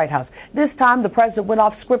prior White House. This time the president went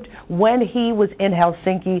off script when he was in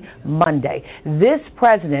Helsinki Monday. This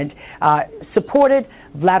president supported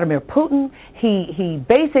Vladimir Putin. He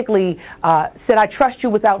basically said, I trust you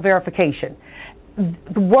without verification.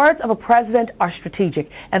 The words of a president are strategic,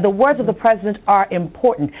 and the words of the president are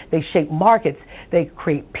important. They shape markets, they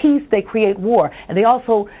create peace, they create war, and they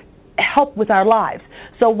also help with our lives.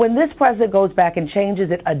 So when this president goes back and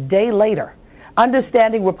changes it a day later,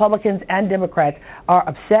 understanding Republicans and Democrats are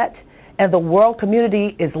upset, and the world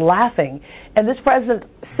community is laughing, and this president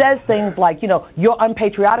says things like, you know, you're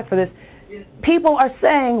unpatriotic for this. People are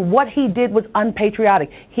saying what he did was unpatriotic.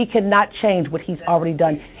 He cannot change what he's already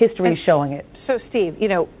done. History is showing it. So, Steve, you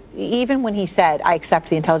know, even when he said, I accept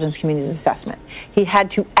the intelligence community's assessment, he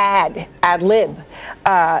had to ad-lib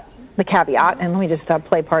the caveat. And let me just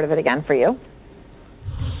play part of it again for you.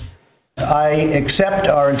 I accept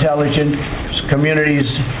our intelligence community's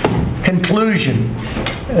conclusion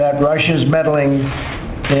that Russia's meddling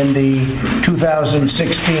in the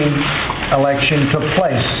 2016 election took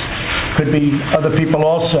place. Could be other people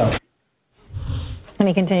also. And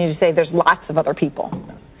he continued to say there's lots of other people.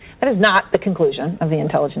 That is not the conclusion of the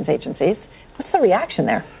intelligence agencies. What's the reaction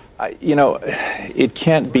there? You know, it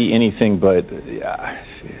can't be anything but,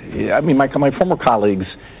 I mean, my former colleagues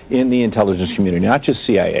in the intelligence community, not just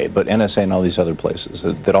CIA, but NSA and all these other places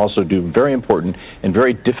that also do very important and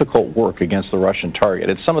very difficult work against the Russian target.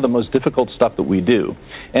 It's some of the most difficult stuff that we do.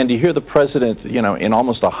 And to hear the president, you know, in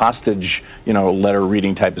almost a hostage, you know, letter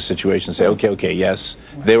reading type of situation say, okay, yes,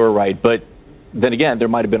 they were right, but then again, there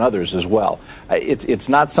might have been others as well. It's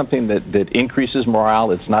not something that increases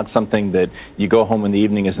morale. It's not something that you go home in the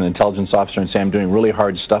evening as an intelligence officer and say, I'm doing really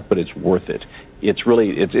hard stuff, but it's worth it. It's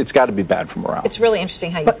really, it's got to be bad for morale. It's really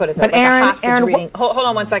interesting how you put it, though. But like Aaron, reading, hold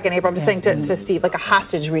on one second, April. I'm just saying to Steve, like a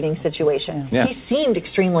hostage reading situation. Yeah. He seemed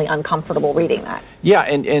extremely uncomfortable reading that. Yeah,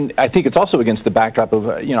 and I think it's also against the backdrop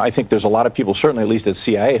of, you know, I think there's a lot of people, certainly at least at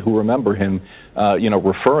CIA, who remember him, you know,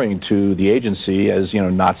 referring to the agency as, you know,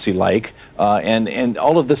 Nazi-like. And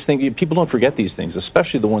all of this thing, people don't forget these things,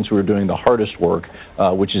 especially the ones who are doing the hardest work,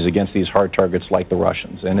 which is against these hard targets like the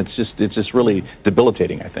Russians. And it's just really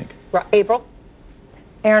debilitating, I think. April?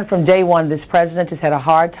 Aaron, from day one, this president has had a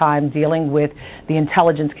hard time dealing with the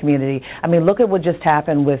intelligence community. I mean, look at what just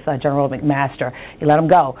happened with General McMaster. He let him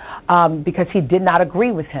go because he did not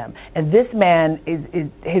agree with him. And this man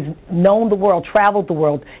has known the world, traveled the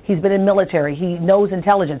world. He's been in military. He knows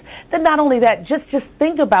intelligence. Then not only that, just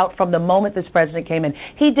think about from the moment this president came in,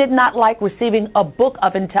 he did not like receiving a book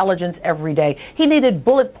of intelligence every day. He needed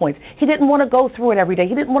bullet points. He didn't want to go through it every day.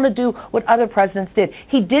 He didn't want to do what other presidents did.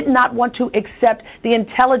 He did not want to accept the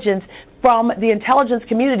intelligence from the intelligence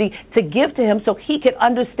community to give to him so he could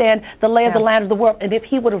understand the lay of the land of the world. And if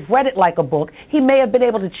he would have read it like a book, he may have been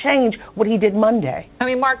able to change what he did Monday. I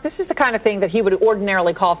mean, Mark, this is the kind of thing that he would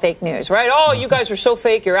ordinarily call fake news, right? Oh, you guys are so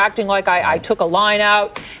fake. You're acting like I took a line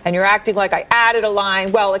out, and you're acting like I added a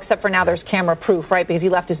line. Well, except for now there's camera proof, right? Because he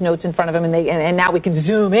left his notes in front of him, and now we can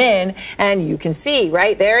zoom in, and you can see,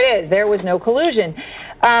 right? There it is. There was no collusion.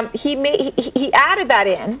 He added that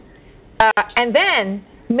in, and then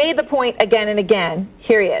made the point again and again.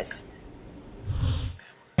 Here he is.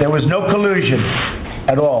 There was no collusion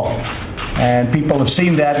at all. And people have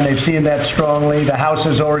seen that, and they've seen that strongly. The House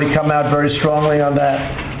has already come out very strongly on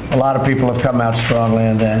that. A lot of people have come out strongly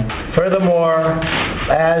on that. Furthermore,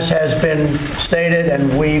 as has been stated,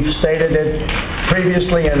 and we've stated it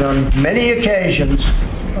previously and on many occasions,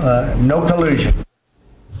 no collusion.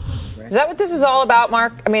 Is that what this is all about,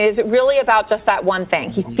 Mark? I mean, is it really about just that one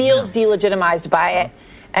thing? He feels delegitimized by it,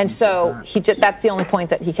 and so that's the only point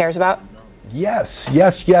that he cares about? Yes.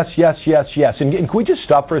 And can we just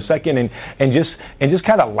stop for a second and just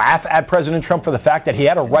kind of laugh at President Trump for the fact that he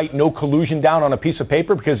had to write no collusion down on a piece of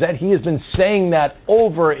paper, because he has been saying that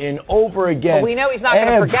over and over again. Well, we know he's not going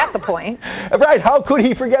to forget the point. Right? How could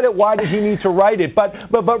he forget it? Why did he need to write it? But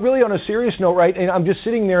really, on a serious note, right? And I'm just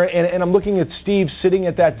sitting there and I'm looking at Steve sitting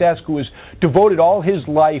at that desk, who has devoted all his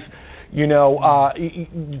life,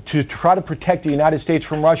 to try to protect the United States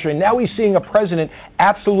from Russia. And now he's seeing a president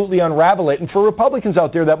absolutely unravel it. And for Republicans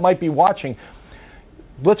out there that might be watching,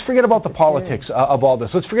 let's forget about the politics of all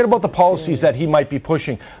this. Let's forget about the policies that he might be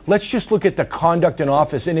pushing. Let's just look at the conduct in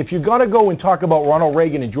office. And if you're going to go and talk about Ronald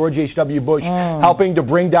Reagan and George H.W. Bush helping to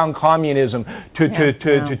bring down communism,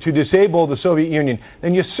 to disable the Soviet Union,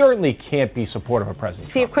 then you certainly can't be supportive of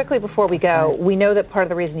President Trump. Steve, quickly before we go, we know that part of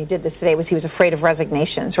the reason he did this today was he was afraid of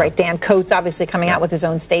resignations, right? Dan Coates obviously coming out with his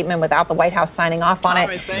own statement without the White House signing off on it,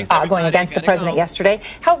 going against the president yesterday.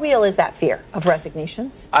 How real is that fear of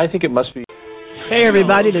resignations? I think it must be. Hey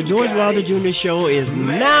everybody, the George Wilder Jr. Show is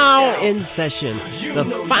now in session.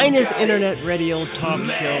 The finest internet radio talk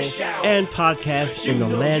show and podcast in the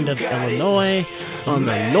land of Illinois, on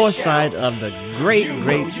the north side of the great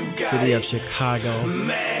city of Chicago.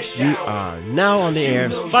 You are now on the air.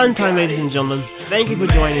 It's fun time, ladies and gentlemen. Thank you for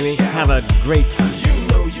joining me. Have a great time.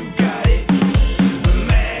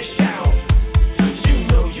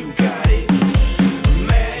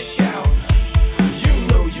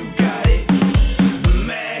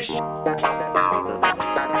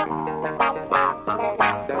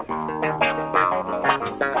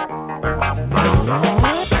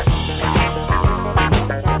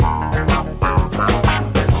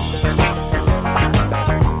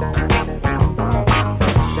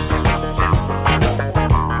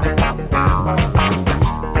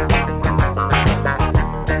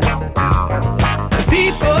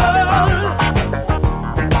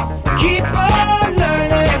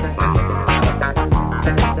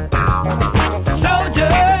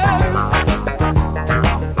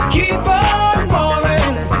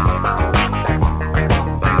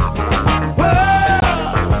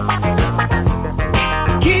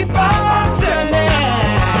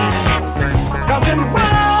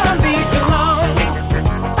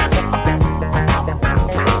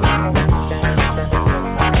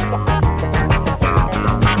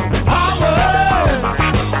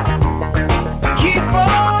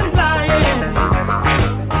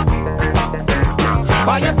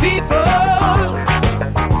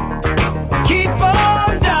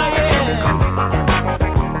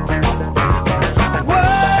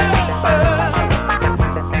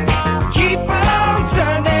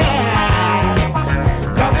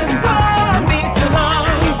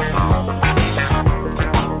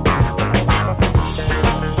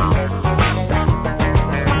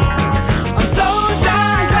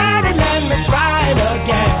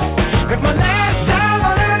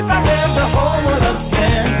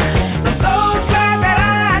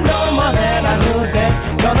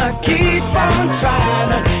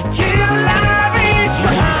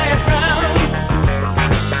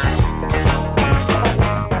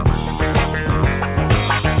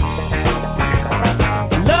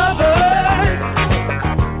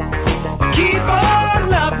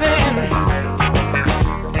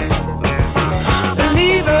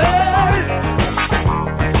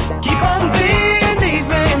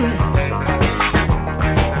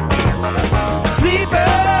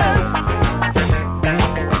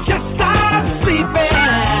 Sleeping.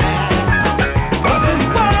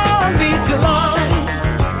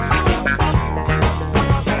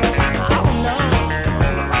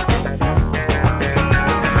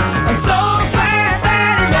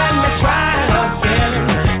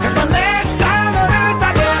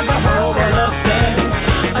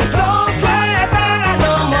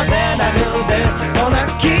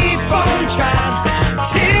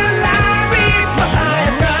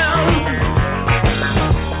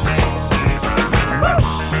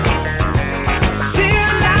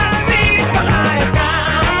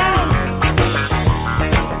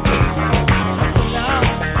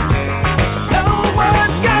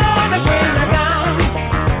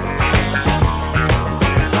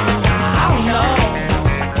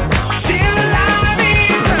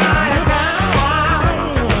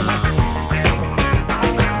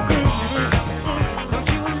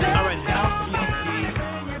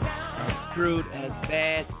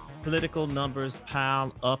 bad political numbers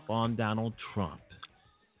pile up on Donald Trump.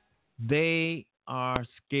 They are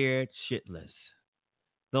scared shitless.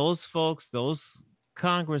 Those folks, those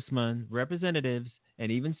congressmen, representatives, and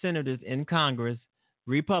even senators in Congress,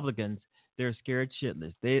 Republicans, they're scared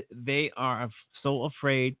shitless. They are so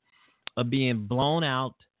afraid of being blown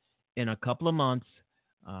out in a couple of months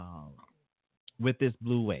with this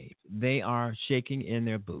blue wave. They are shaking in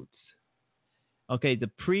their boots. Okay, the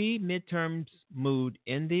pre-midterms mood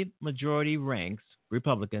in the majority ranks,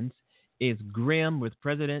 Republicans, is grim, with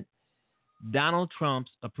President Donald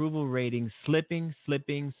Trump's approval rating slipping,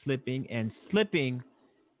 and slipping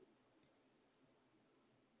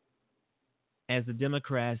as the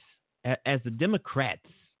Democrats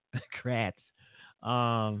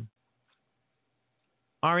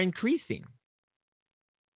are increasing.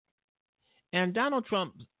 And Donald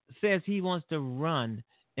Trump says he wants to run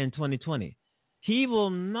in 2020. He will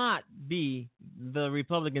not be the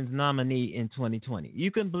Republicans' nominee in 2020. You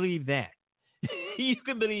can believe that. You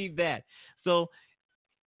can believe that. So,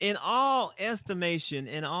 in all estimation,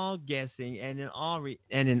 in all guessing, and in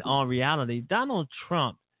all reality, Donald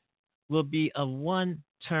Trump will be a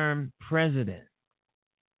one-term president.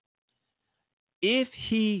 If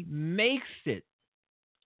he makes it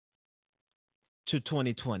to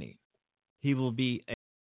 2020, he will be a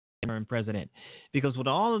term president, because with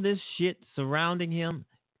all of this shit surrounding him,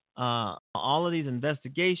 all of these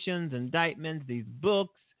investigations, indictments, these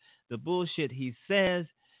books, the bullshit he says,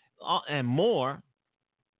 and more,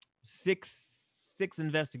 six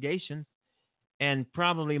investigations, and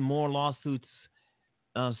probably more lawsuits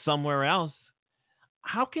somewhere else.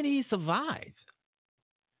 How can he survive?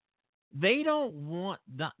 They're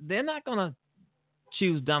not going to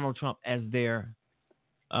choose Donald Trump as their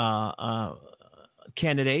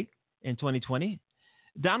candidate in 2020.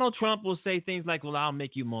 Donald Trump will say things like, well, I'll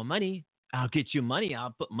make you more money. I'll get you money.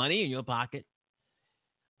 I'll put money in your pocket.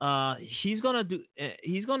 He's going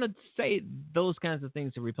to say those kinds of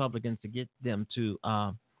things to Republicans to get them to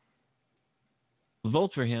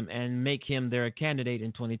vote for him and make him their candidate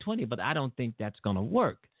in 2020. But I don't think that's going to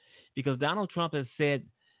work, because Donald Trump has said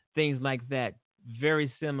things like that,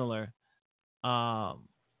 very similar,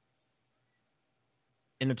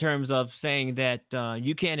 in the terms of saying that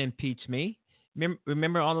you can't impeach me.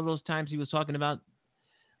 Remember all of those times he was talking about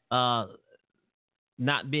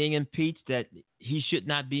not being impeached, that he should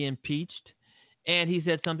not be impeached. And he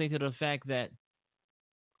said something to the effect that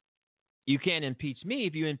you can't impeach me.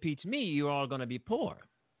 If you impeach me, you're all going to be poor.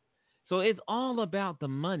 So it's all about the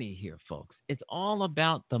money here, folks. It's all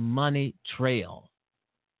about the money trail.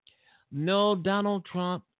 No, Donald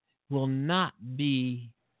Trump will not be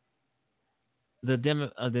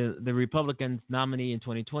the Republicans' nominee in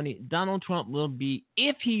 2020. Donald Trump will be,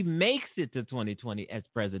 if he makes it to 2020 as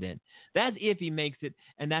president. That's if he makes it,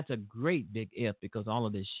 and that's a great big if, because all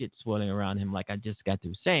of this shit swirling around him, like I just got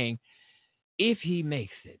through saying, if he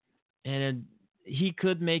makes it. And he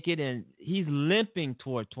could make it, and he's limping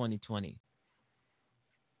toward 2020.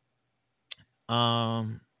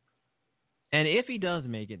 And if he does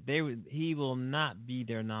make it, he will not be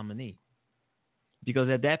their nominee. Because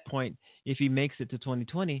at that point, if he makes it to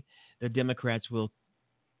 2020, the Democrats will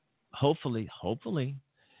hopefully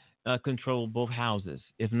control both houses,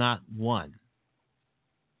 if not one.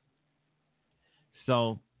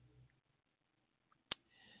 So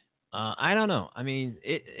I don't know. I mean,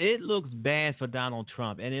 it looks bad for Donald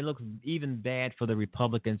Trump, and it looks even bad for the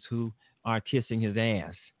Republicans who are kissing his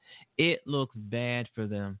ass. It looks bad for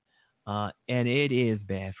them, and it is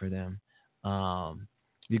bad for them.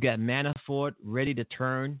 You got Manafort ready to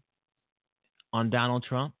turn on Donald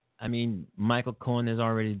Trump. I mean, Michael Cohen has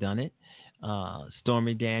already done it.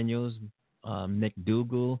 Stormy Daniels,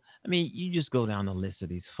 McDougal. I mean, you just go down the list of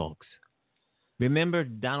these folks. Remember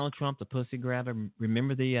Donald Trump, the pussy grabber?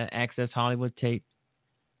 Remember the Access Hollywood tape?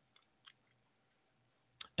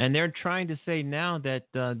 And they're trying to say now that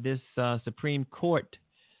this Supreme Court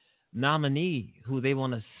nominee, who they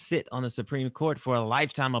want to sit on the Supreme Court for a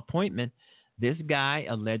lifetime appointment, this guy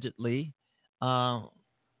allegedly has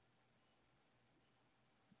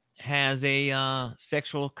a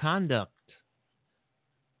sexual conduct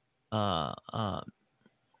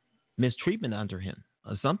mistreatment under him,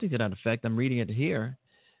 something to that effect. I'm reading it here.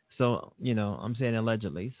 So, I'm saying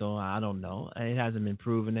allegedly, so I don't know. It hasn't been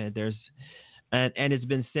proven. And it's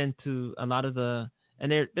been sent to a lot of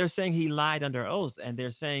and they're saying he lied under oath, and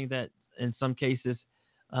they're saying that in some cases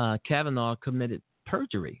Kavanaugh committed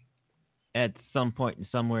perjury at some point and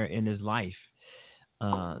somewhere in his life.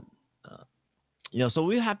 So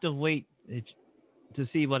we have to wait to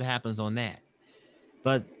see what happens on that.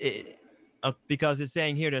 But because it's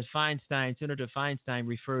saying here that Senator Feinstein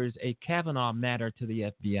refers a Kavanaugh matter to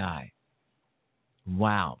the FBI.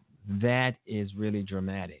 Wow, that is really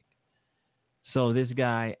dramatic. So this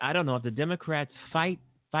guy, I don't know, if the Democrats fight,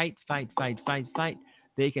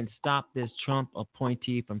 they can stop this Trump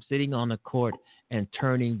appointee from sitting on the court and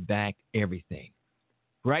turning back everything.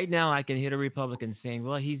 Right now, I can hear the Republicans saying,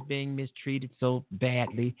 well, he's being mistreated so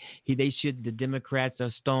badly. The Democrats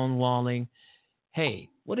are stonewalling. Hey,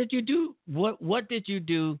 what did you do? What did you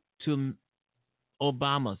do to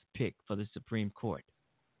Obama's pick for the Supreme Court?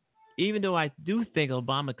 Even though I do think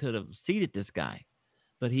Obama could have seated this guy,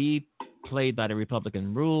 but he played by the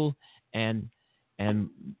Republican rule, and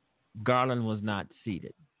Garland was not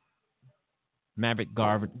seated. Maverick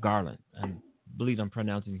Garland. I believe I'm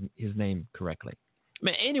pronouncing his name correctly.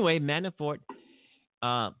 But anyway, Manafort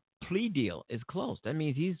plea deal is close. That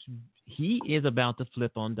means he is about to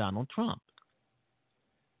flip on Donald Trump.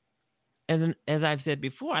 And as I've said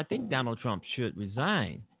before, I think Donald Trump should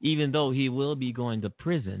resign, even though he will be going to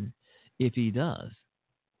prison if he does.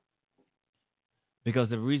 Because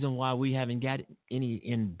the reason why we haven't got any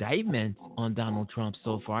indictments on Donald Trump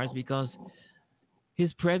so far is because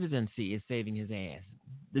his presidency is saving his ass.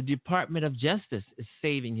 The Department of Justice is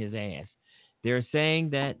saving his ass. They're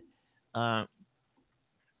saying that,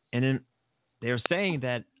 they're saying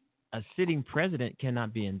that a sitting president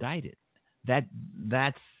cannot be indicted. That's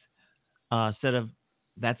a set of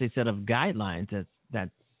guidelines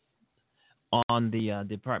that's on the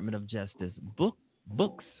Department of Justice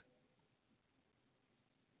books.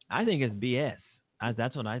 I think it's BS.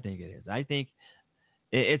 That's what I think it is. I think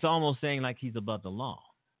it's almost saying like he's above the law,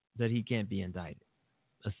 that he can't be indicted.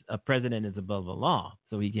 A president is above the law,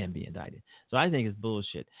 so he can't be indicted. So I think it's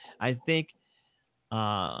bullshit. I think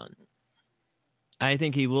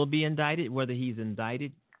he will be indicted, whether he's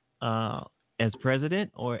indicted as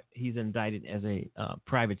president or he's indicted as a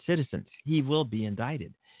private citizen. He will be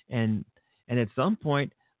indicted, and at some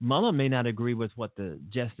point, Mueller may not agree with what the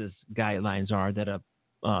justice guidelines are that a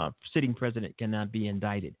sitting president cannot be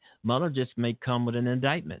indicted. Mueller just may come with an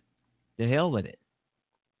indictment. To hell with it.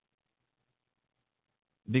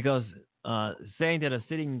 Because saying that a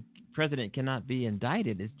sitting president cannot be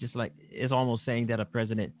indicted is just like, it's almost saying that a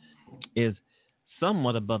president is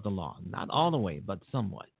somewhat above the law. Not all the way, but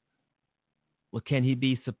somewhat. Well, can he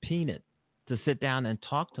be subpoenaed to sit down and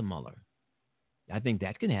talk to Mueller? I think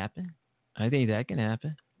that can happen.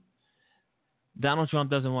 Donald Trump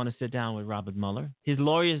doesn't want to sit down with Robert Mueller. His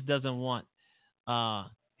lawyers doesn't want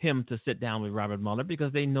him to sit down with Robert Mueller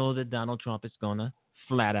because they know that Donald Trump is going to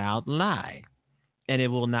flat out lie. And it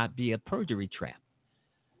will not be a perjury trap.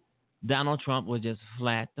 Donald Trump will just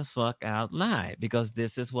flat the fuck out lie because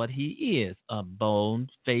this is what he is, a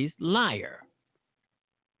bone-faced liar.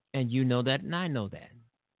 And you know that and I know that.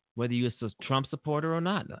 Whether you're a Trump supporter or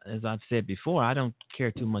not. As I've said before, I don't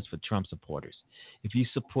care too much for Trump supporters. If you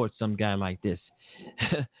support some guy like this,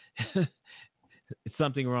 it's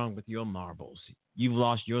something wrong with your marbles. You've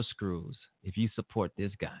lost your screws if you support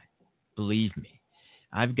this guy. Believe me.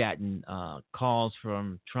 I've gotten calls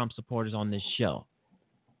from Trump supporters on this show.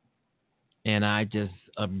 And I just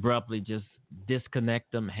abruptly just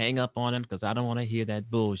disconnect them, hang up on them because I don't want to hear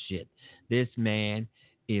that bullshit. This man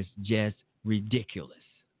is just ridiculous.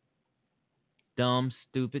 Dumb,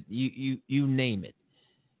 stupid, you name it.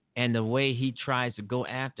 And the way he tries to go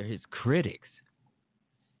after his critics.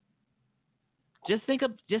 Just think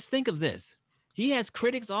of this. He has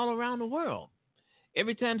critics all around the world.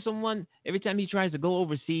 Every time he tries to go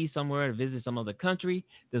overseas somewhere to visit some other country,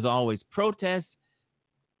 there's always protests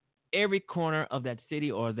every corner of that city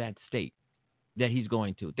or that state that he's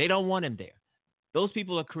going to. They don't want him there. Those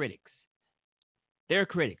people are critics. They're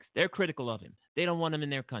critics. They're critical of him. They don't want him in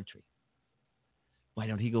their country. Why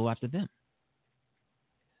don't he go after them?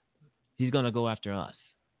 He's going to go after us.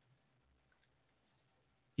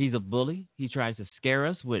 He's a bully. He tries to scare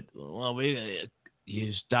us with,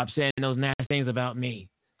 you stop saying those nasty things about me.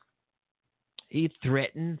 He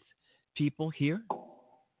threatens people here,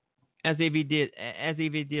 as if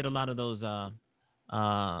he did a lot of those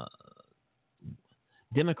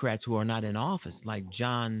Democrats who are not in office, like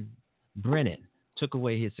John Brennan, took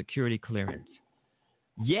away his security clearance.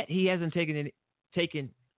 Yet he hasn't taken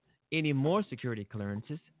any more security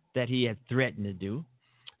clearances that he had threatened to do.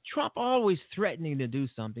 Trump always threatening to do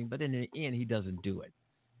something, but in the end, he doesn't do it.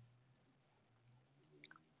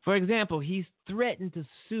 For example, he's threatened to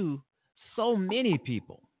sue so many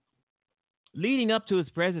people. Leading up to his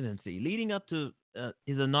presidency, leading up to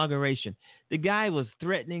his inauguration, the guy was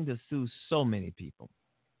threatening to sue so many people.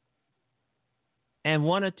 And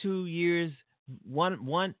 1 or 2 years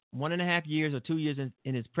one and a half years or 2 years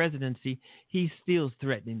in his presidency, he's still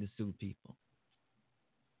threatening to sue people.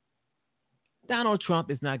 Donald Trump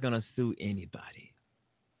is not going to sue anybody.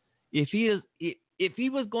 If he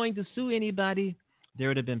was going to sue anybody, there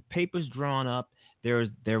would have been papers drawn up. There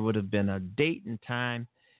would have been a date and time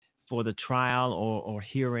for the trial or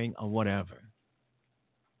hearing or whatever.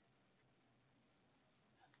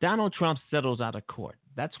 Donald Trump settles out of court.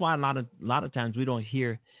 That's why a lot of times we don't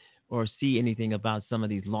hear or see anything about some of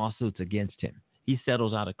these lawsuits against him. He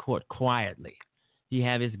settles out of court quietly. He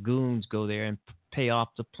have his goons go there and pay off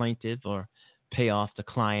the plaintiff or pay off the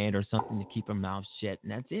client or something to keep her mouth shut,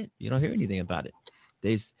 and that's it. You don't hear anything about it.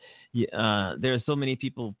 There are so many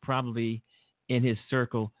people probably in his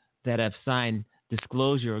circle that have signed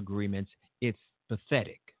disclosure agreements. It's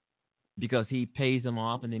pathetic because he pays them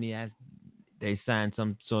off, and then they sign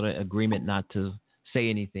some sort of agreement not to say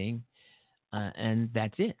anything, and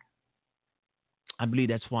that's it. I believe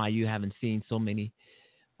that's why you haven't seen so many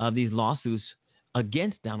of these lawsuits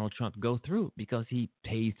against Donald Trump go through, because he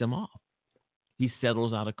pays them off. He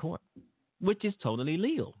settles out of court, which is totally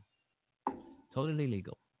legal. Totally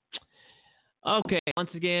legal. Okay, once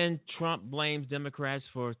again, Trump blames Democrats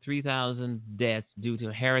for 3,000 deaths due to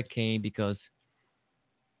a hurricane because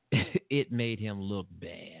it made him look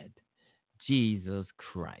bad. Jesus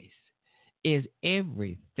Christ. Is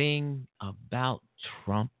everything about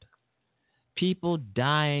Trump? People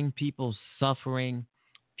dying, people suffering,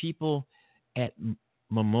 people at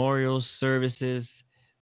memorial services.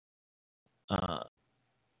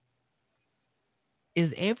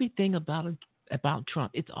 Is everything about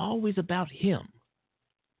Trump? It's always about him.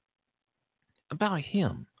 About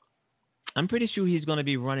him. I'm pretty sure he's going to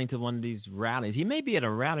be running to one of these rallies. He may be at a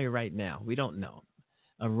rally right now. We don't know.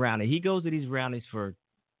 A rally. He goes to these rallies for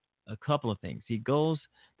a couple of things. He goes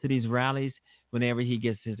to these rallies whenever he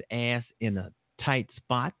gets his ass in a tight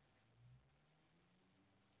spot.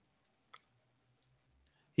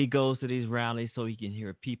 He goes to these rallies so he can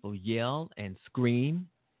hear people yell and scream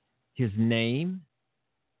his name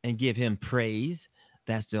and give him praise.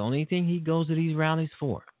 That's the only thing he goes to these rallies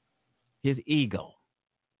for. His ego.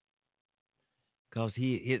 Because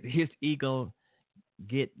his ego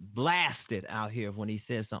get blasted out here when he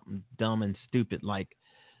says something dumb and stupid like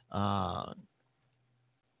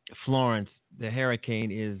Florence, the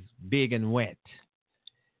hurricane is big and wet.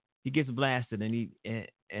 He gets blasted,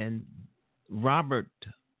 and Robert,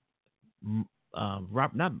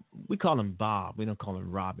 we call him Bob. We don't call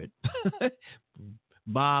him Robert.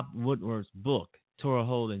 Bob Woodward's book tore a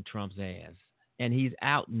hole in Trump's ass, and he's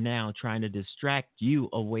out now trying to distract you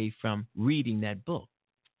away from reading that book,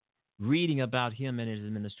 reading about him and his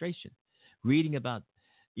administration, reading about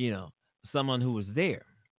someone who was there.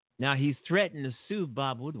 Now, he's threatened to sue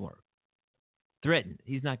Bob Woodward. Threatened.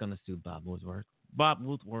 He's not going to sue Bob Woodward. Bob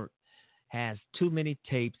Woodward has too many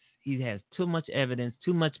tapes. He has too much evidence,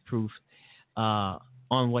 too much proof on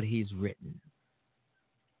what he's written.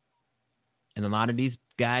 And a lot of these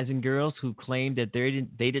guys and girls who claim that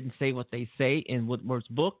they didn't say what they say in Woodward's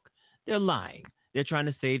book, they're lying. They're trying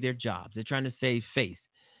to save their jobs. They're trying to save face.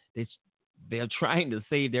 They're trying to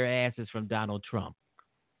save their asses from Donald Trump.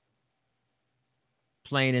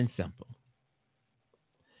 Plain and simple.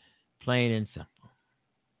 Plain and simple.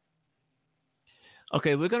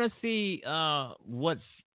 Okay, we're going to see what's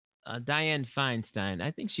Dianne Feinstein.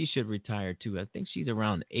 I think she should retire too. I think she's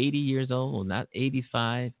around 80 years old, not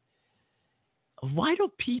 85. Why do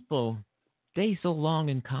people stay so long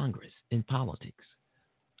in Congress, in politics?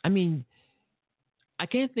 I mean, I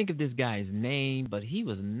can't think of this guy's name, but he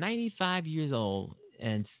was 95 years old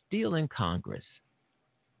and still in Congress.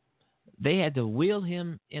 They had to wheel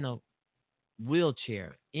him in a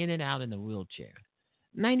wheelchair, in and out in a wheelchair.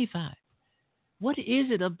 95. What is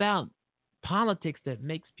it about politics that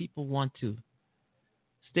makes people want to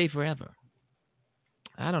stay forever?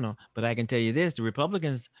 I don't know, but I can tell you this. The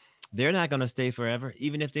Republicans, they're not going to stay forever,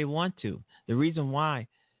 even if they want to. The reason why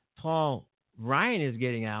Paul Ryan is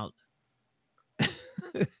getting out,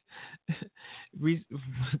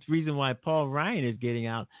 reason why Paul Ryan is getting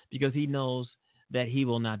out, because he knows that he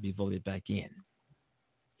will not be voted back in.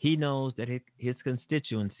 He knows that his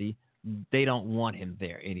constituency, they don't want him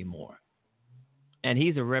there anymore. And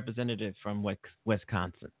he's a representative from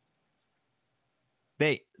Wisconsin.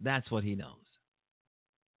 That's what he knows.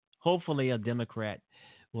 Hopefully a Democrat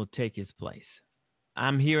will take his place.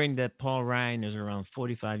 I'm hearing that Paul Ryan is around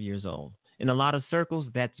 45 years old. In a lot of circles,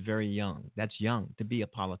 that's very young. That's young to be a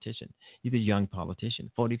politician. He's a young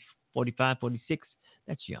politician. 40, 45, 46,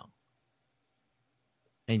 that's young.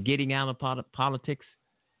 And getting out of politics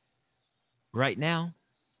right now,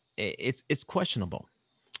 it's questionable,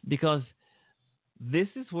 because this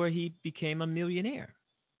is where he became a millionaire.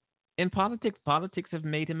 In politics have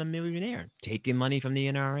made him a millionaire, taking money from the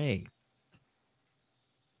NRA,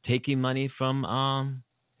 taking money from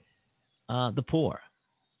the poor.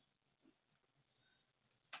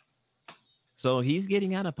 So he's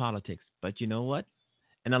getting out of politics. But you know what?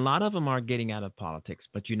 And a lot of them are getting out of politics.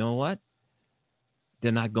 But you know what?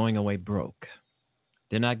 They're not going away broke.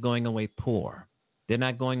 They're not going away poor. They're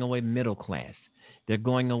not going away middle class. They're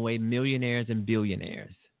going away millionaires and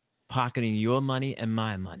billionaires, pocketing your money and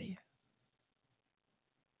my money,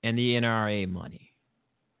 and the NRA money,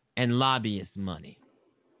 and lobbyist money.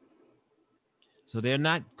 So they're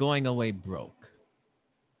not going away broke.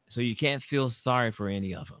 So you can't feel sorry for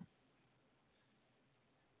any of them.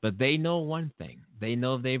 But they know one thing. They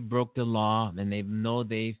know they broke the law, and they know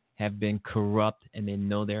they have been corrupt, and they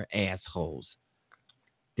know they're assholes.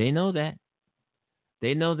 They know that.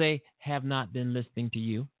 They know they have not been listening to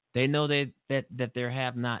you. They know that they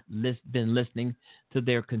have not been listening to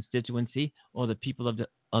their constituency or the people of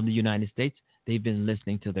the United States. They've been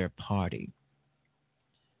listening to their party.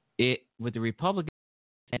 With the Republicans,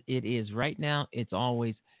 it is right now, it's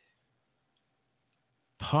always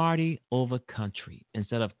party over country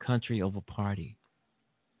instead of country over party.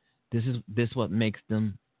 This is what makes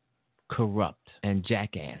them corrupt and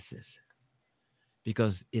jackasses,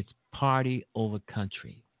 because it's party over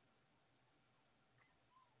country.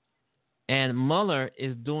 And Mueller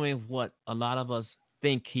is doing what a lot of us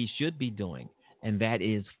think he should be doing, and that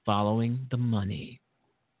is following the money.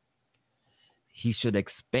 He should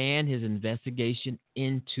expand his investigation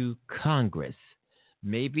into Congress.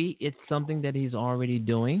 Maybe it's something that he's already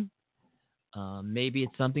doing. Maybe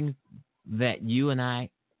it's something that you and I,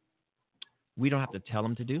 we don't have to tell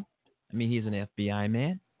him to do. I mean, he's an FBI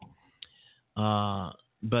man.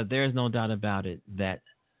 But there's no doubt about it that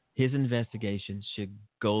his investigation should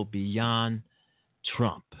go beyond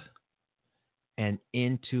Trump and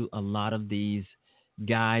into a lot of these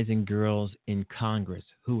guys and girls in Congress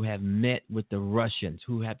who have met with the Russians,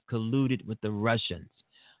 who have colluded with the Russians,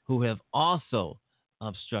 who have also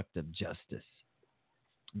obstructed justice.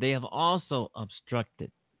 They have also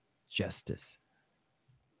obstructed justice.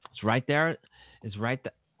 It's right there. It's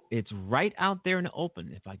right out there in the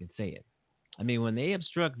open, if I can say it. I mean, when they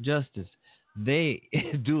obstruct justice, they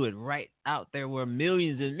do it right out there where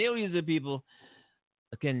millions and millions of people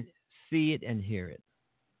can see it and hear it.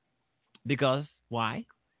 Because why?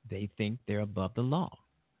 They think they're above the law.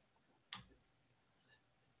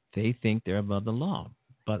 They think they're above the law.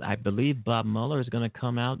 But I believe Bob Mueller is going to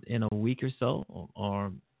come out in a week or so,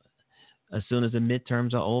 or as soon as the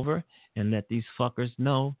midterms are over, and let these fuckers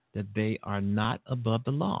know that they are not above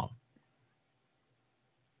the law.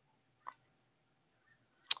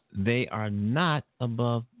 They are not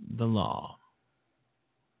above the law.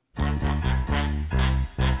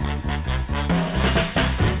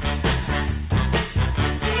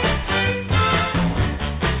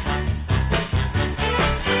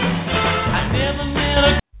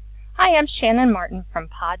 Hi, I'm Shannon Martin from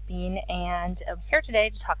Podbean, and I'm here today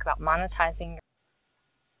to talk about monetizing.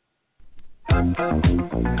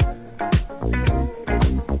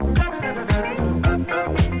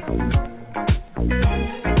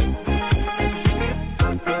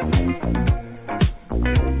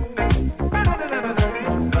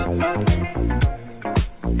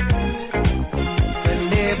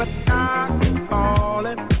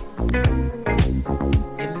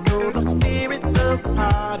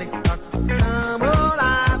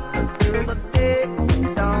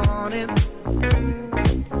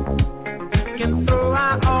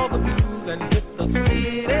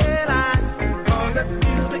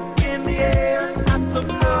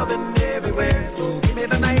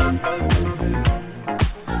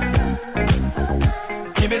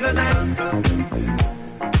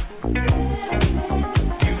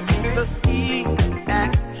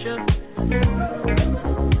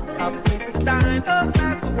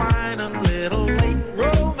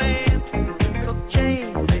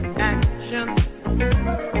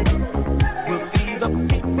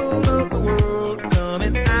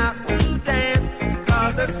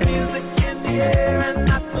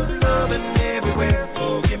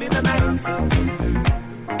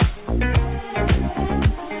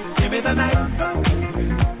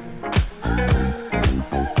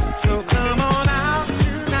 So come on out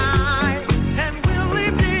tonight and we'll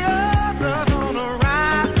leave the others on the ride.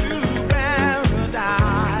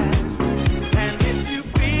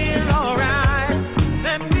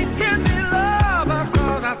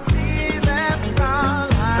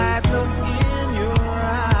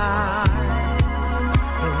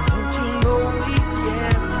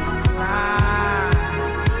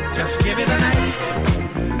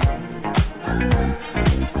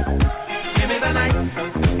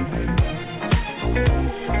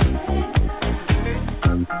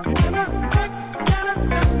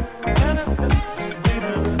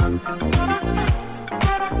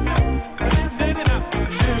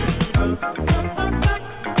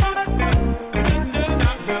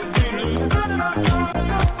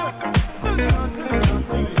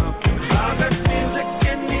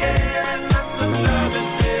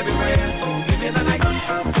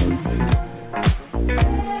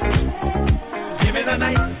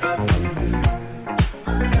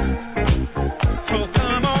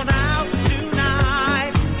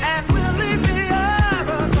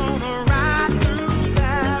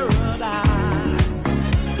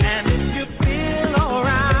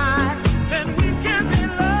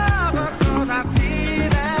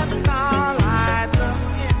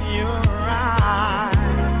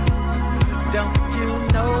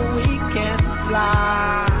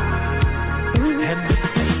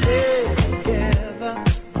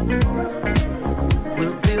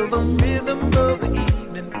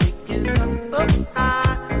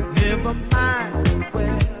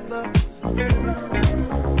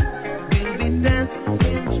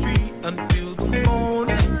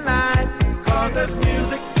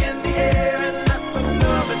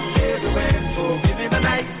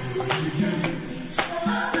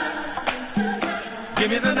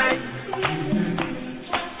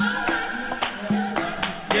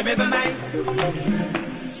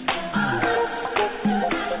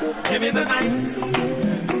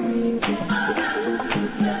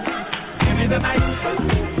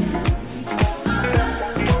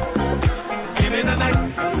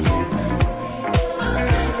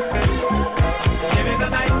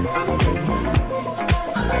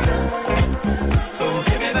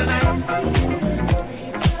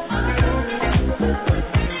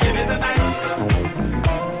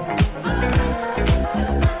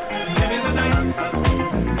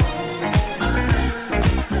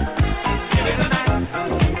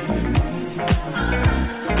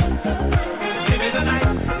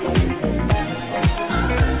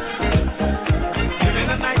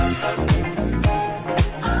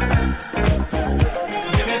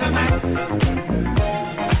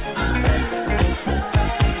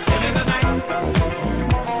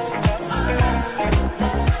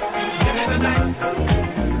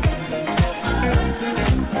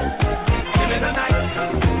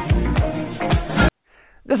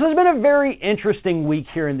 This has been a very interesting week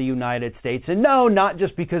here in the United States, and no, not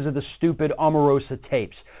just because of the stupid Omarosa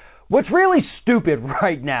tapes. What's really stupid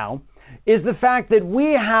right now is the fact that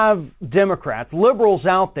we have Democrats, liberals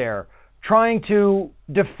out there, trying to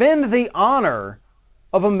defend the honor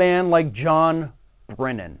of a man like John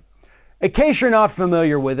Brennan. In case you're not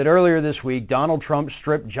familiar with it, earlier this week, Donald Trump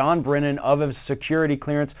stripped John Brennan of his security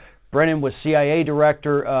clearance. Brennan was CIA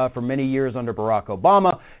director for many years under Barack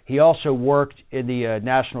Obama. He also worked in the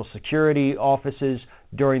national security offices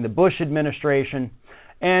during the Bush administration.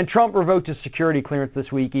 And Trump revoked his security clearance this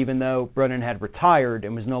week, even though Brennan had retired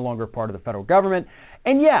and was no longer part of the federal government.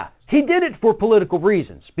 And yeah, he did it for political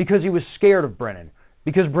reasons, because he was scared of Brennan,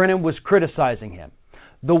 because Brennan was criticizing him.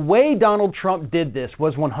 The way Donald Trump did this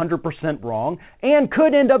was 100% wrong and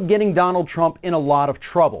could end up getting Donald Trump in a lot of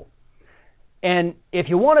trouble. And if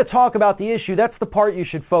you want to talk about the issue, that's the part you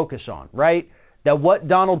should focus on, right? That what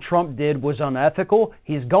Donald Trump did was unethical.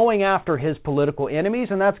 He's going after his political enemies,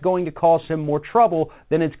 and that's going to cause him more trouble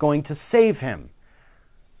than it's going to save him.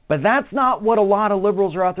 But that's not what a lot of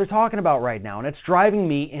liberals are out there talking about right now, and it's driving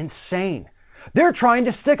me insane. They're trying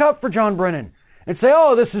to stick up for John Brennan and say,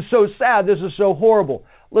 oh, this is so sad, this is so horrible.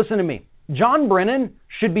 Listen to me. John Brennan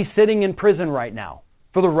should be sitting in prison right now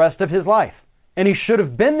for the rest of his life. And he should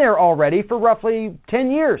have been there already for roughly 10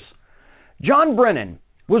 years. John Brennan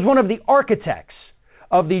was one of the architects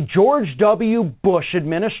of the George W. Bush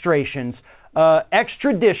administration's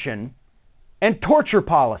extradition and torture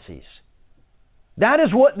policies. That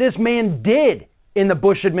is what this man did in the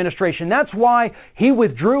Bush administration. That's why he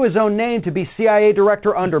withdrew his own name to be CIA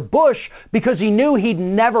director under Bush, because he knew he'd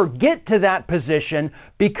never get to that position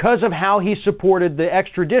because of how he supported the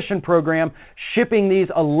extradition program, shipping these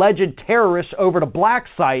alleged terrorists over to black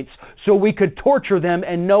sites so we could torture them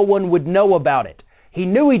and no one would know about it. He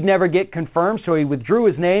knew he'd never get confirmed, so he withdrew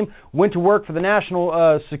his name, went to work for the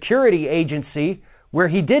National Security Agency, where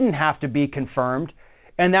he didn't have to be confirmed.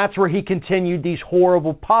 And that's where he continued these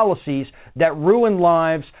horrible policies that ruined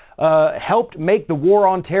lives, helped make the war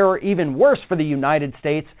on terror even worse for the United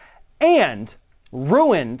States, and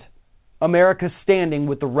ruined America's standing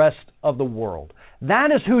with the rest of the world.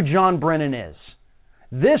 That is who John Brennan is.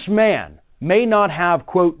 This man may not have,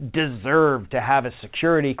 quote, deserved to have his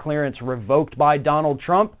security clearance revoked by Donald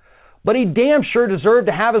Trump, but he damn sure deserved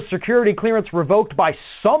to have his security clearance revoked by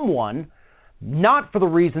someone, not for the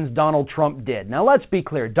reasons Donald Trump did. Now, let's be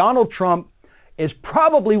clear. Donald Trump is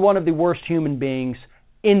probably one of the worst human beings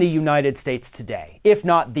in the United States today, if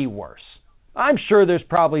not the worst. I'm sure there's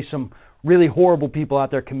probably some really horrible people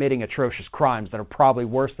out there committing atrocious crimes that are probably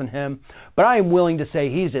worse than him, but I am willing to say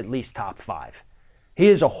he's at least top 5. He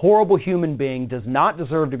is a horrible human being, does not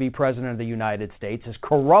deserve to be president of the United States, is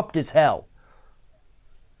corrupt as hell.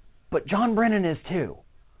 But John Brennan is too.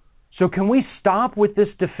 So can we stop with this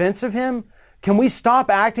defense of him? Can we stop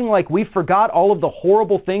acting like we forgot all of the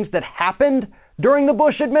horrible things that happened during the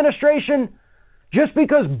Bush administration? Just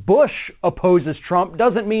because Bush opposes Trump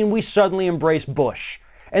doesn't mean we suddenly embrace Bush.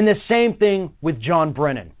 And the same thing with John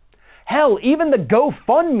Brennan. Hell, even the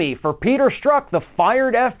GoFundMe for Peter Strzok, the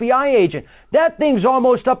fired FBI agent, that thing's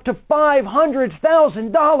almost up to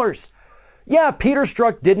 $500,000. Yeah, Peter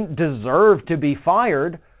Strzok didn't deserve to be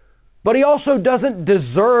fired, but he also doesn't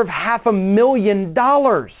deserve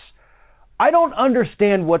 $500,000. I don't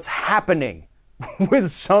understand what's happening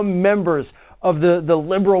with some members of the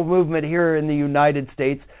liberal movement here in the United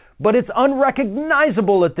States, but it's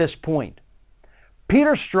unrecognizable at this point.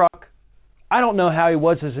 Peter Strzok, I don't know how he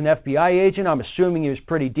was as an FBI agent. I'm assuming he was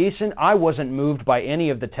pretty decent. I wasn't moved by any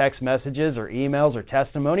of the text messages or emails or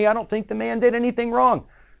testimony. I don't think the man did anything wrong.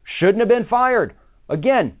 Shouldn't have been fired.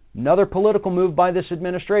 Again, another political move by this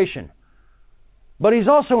administration. But he's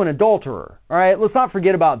also an adulterer. All right, let's not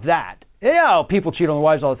forget about that. Yeah, people cheat on their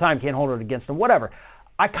wives all the time. Can't hold it against them. Whatever.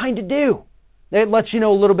 I kind of do. It lets you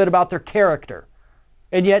know a little bit about their character.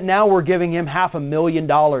 And yet now we're giving him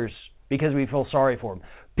 $500,000 because we feel sorry for him.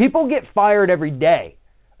 People get fired every day.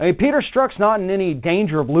 I mean, Peter Strzok's not in any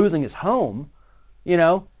danger of losing his home. You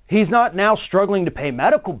know, he's not now struggling to pay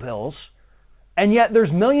medical bills. And yet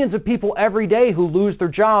there's millions of people every day who lose their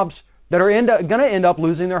jobs that are going to end up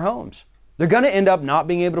losing their homes. They're going to end up not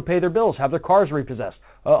being able to pay their bills, have their cars repossessed,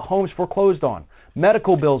 homes foreclosed on.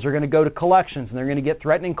 Medical bills are going to go to collections, and they're going to get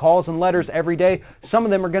threatening calls and letters every day. Some of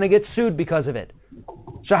them are going to get sued because of it.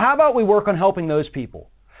 So how about we work on helping those people?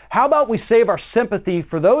 How about we save our sympathy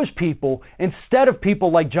for those people instead of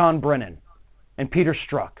people like John Brennan and Peter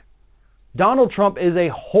Strzok? Donald Trump is a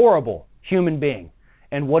horrible human being,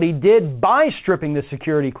 and what he did by stripping the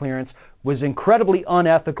security clearance was incredibly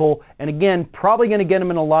unethical and, again, probably going to get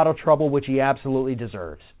him in a lot of trouble, which he absolutely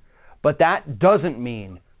deserves. But that doesn't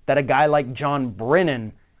mean that a guy like John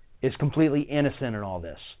Brennan is completely innocent in all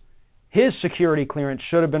this. His security clearance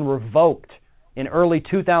should have been revoked in early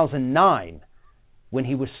 2009 when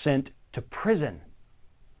he was sent to prison.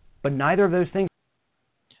 But neither of those things.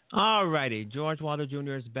 All righty. George Wilder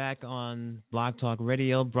Jr. is back on Blog Talk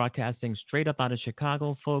Radio, broadcasting straight up out of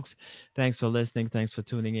Chicago, folks. Thanks for listening. Thanks for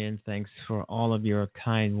tuning in. Thanks for all of your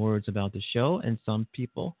kind words about the show. And some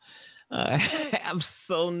people have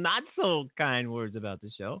not so kind words about the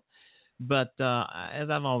show. But as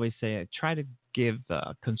I've always said, try to give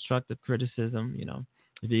constructive criticism. You know,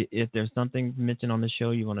 if there's something mentioned on the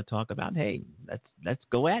show you want to talk about, hey, let's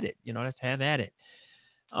go at it. You know, let's have at it.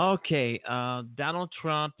 Okay, Donald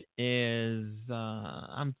Trump is,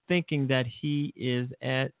 I'm thinking that he is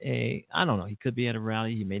at I don't know, he could be at a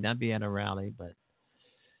rally, he may not be at a rally, but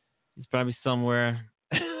he's probably somewhere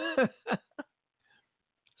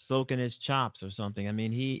soaking his chops or something. I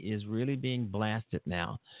mean, he is really being blasted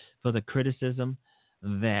now for the criticism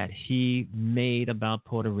that he made about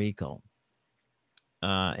Puerto Rico.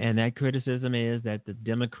 And that criticism is that the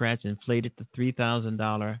Democrats inflated the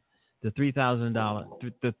 $3,000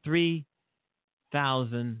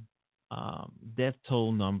 death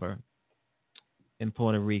toll number in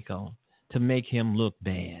Puerto Rico to make him look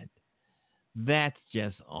bad. That's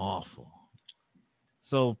just awful.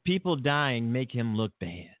 So people dying make him look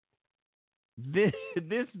bad. This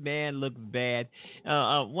man looks bad.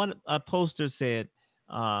 A poster said,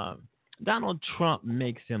 Donald Trump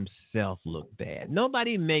makes himself look bad. No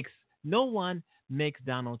one makes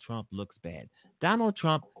Donald Trump looks bad. Donald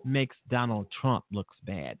Trump makes Donald Trump looks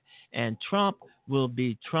bad. And Trump will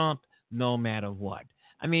be Trump no matter what.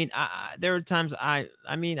 I mean, there are times I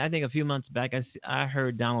think a few months back I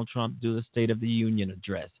heard Donald Trump do the State of the Union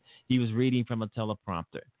address. He was reading from a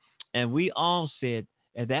teleprompter. And we all said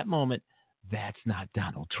at that moment, that's not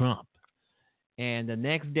Donald Trump. And the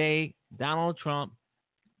next day, Donald Trump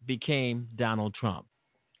became Donald Trump.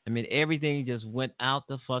 I mean, everything just went out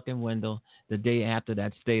the fucking window the day after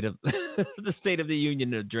that the State of the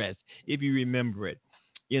Union address, if you remember it.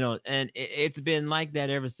 You know, and it's been like that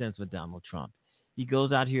ever since with Donald Trump. He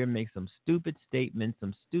goes out here and makes some stupid statements,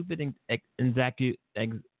 some stupid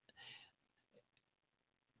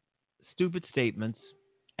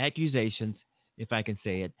accusations, if I can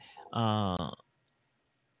say it,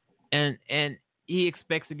 and he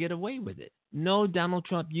expects to get away with it. No, Donald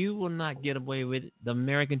Trump, you will not get away with it. The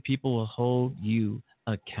American people will hold you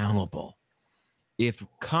accountable. If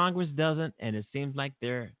Congress doesn't, and it seems like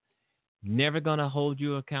they're never going to hold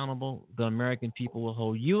you accountable. The American people will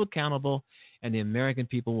hold you accountable, and the American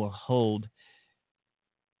people will hold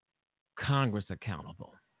Congress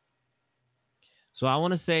accountable. So I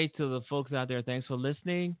want to say to the folks out there, thanks for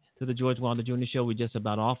listening to the George Wilder Jr. Show. We're just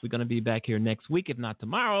about off. We're going to be back here next week, if not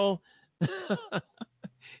tomorrow.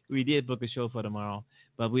 We did book a show for tomorrow,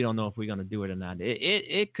 but we don't know if we're going to do it or not.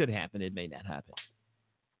 It could happen. It may not happen.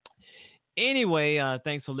 Anyway,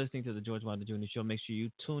 thanks for listening to the George Wilder Jr. Show. Make sure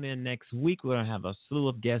you tune in next week. We're going to have a slew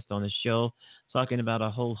of guests on the show talking about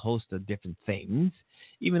a whole host of different things.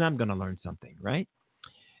 Even I'm going to learn something, right?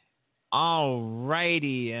 All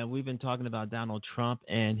righty. And we've been talking about Donald Trump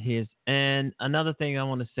and another thing I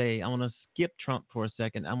want to say, I want to skip Trump for a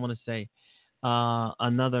second. I want to say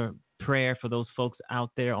another prayer for those folks out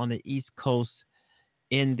there on the East Coast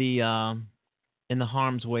in the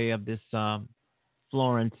harm's way of this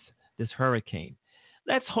Florence, this hurricane.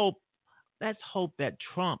 Let's hope that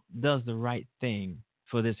Trump does the right thing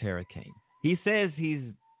for this hurricane. He says he's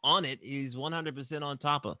on it. He's 100% on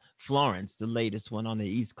top of Florence, the latest one on the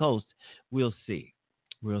East Coast. We'll see.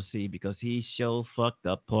 We'll see, because he sure fucked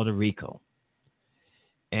up Puerto Rico.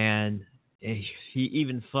 And he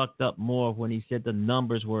even fucked up more when he said the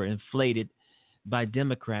numbers were inflated by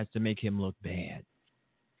Democrats to make him look bad.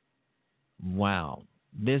 Wow.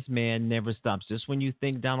 This man never stops. Just when you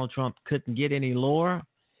think Donald Trump couldn't get any lower,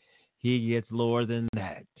 he gets lower than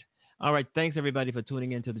that. All right. Thanks, everybody, for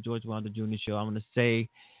tuning in to the George Wilder Jr. Show. I want to say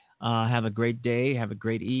have a great day, have a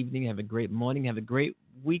great evening, have a great morning, have a great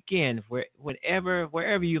weekend,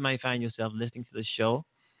 wherever you might find yourself listening to the show,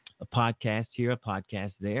 a podcast here, a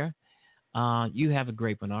podcast there. You have a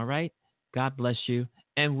great one, all right? God bless you,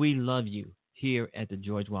 and we love you here at the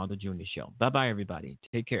George Wilder Jr. Show. Bye-bye, everybody.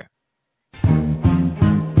 Take care.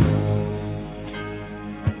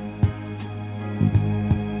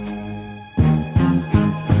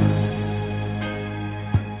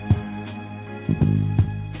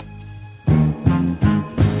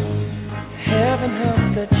 Heaven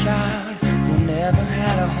help the child who never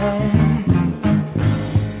had a home.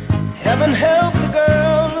 Heaven help the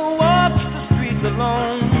girl who walks the streets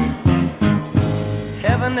alone.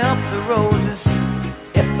 Heaven help the roses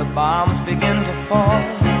if the bombs begin to fall.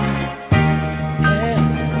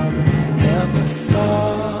 Heaven help us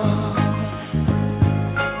all.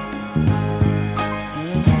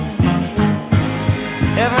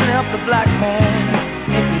 Heaven help the black man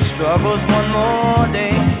if he struggles one more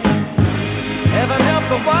day. Heaven help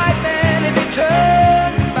the white man if he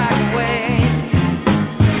turns back away.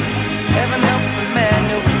 Heaven help the man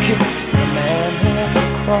who kicks the man who has to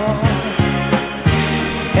crawl.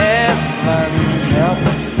 Heaven help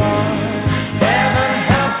us all. Heaven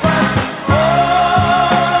help us all.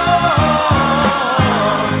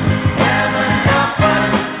 Heaven help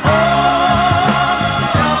us all.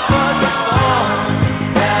 Help us all.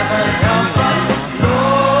 Heaven help us,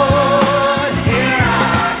 Lord, hear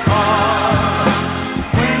our call.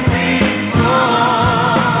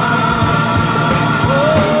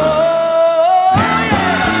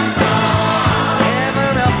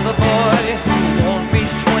 Heaven help the boy who won't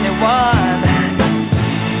reach 21.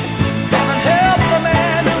 Heaven help the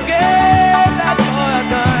man who gave that boy a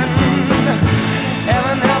gun.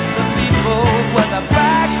 Heaven help the people with their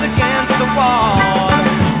backs against the wall.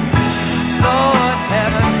 Lord,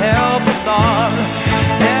 heaven help us all.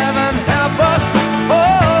 Heaven help us.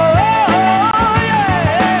 Oh, yeah.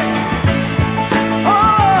 Oh,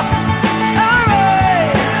 all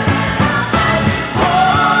right. Oh,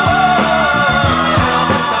 help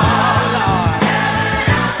us all, Lord.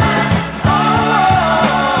 Oh,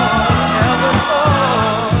 help us all.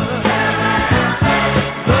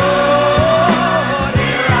 Lord,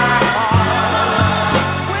 hear our call.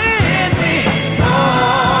 With me,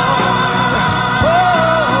 Lord. Oh,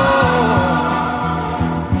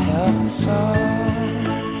 help us all.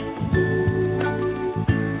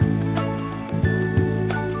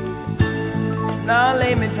 Now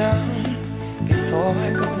lay me down before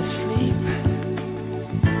I go to sleep.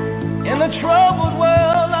 In the troubled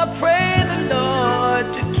world, I pray the Lord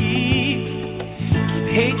to keep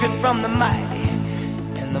hatred from the mighty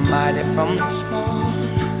and the mighty from the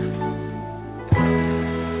small.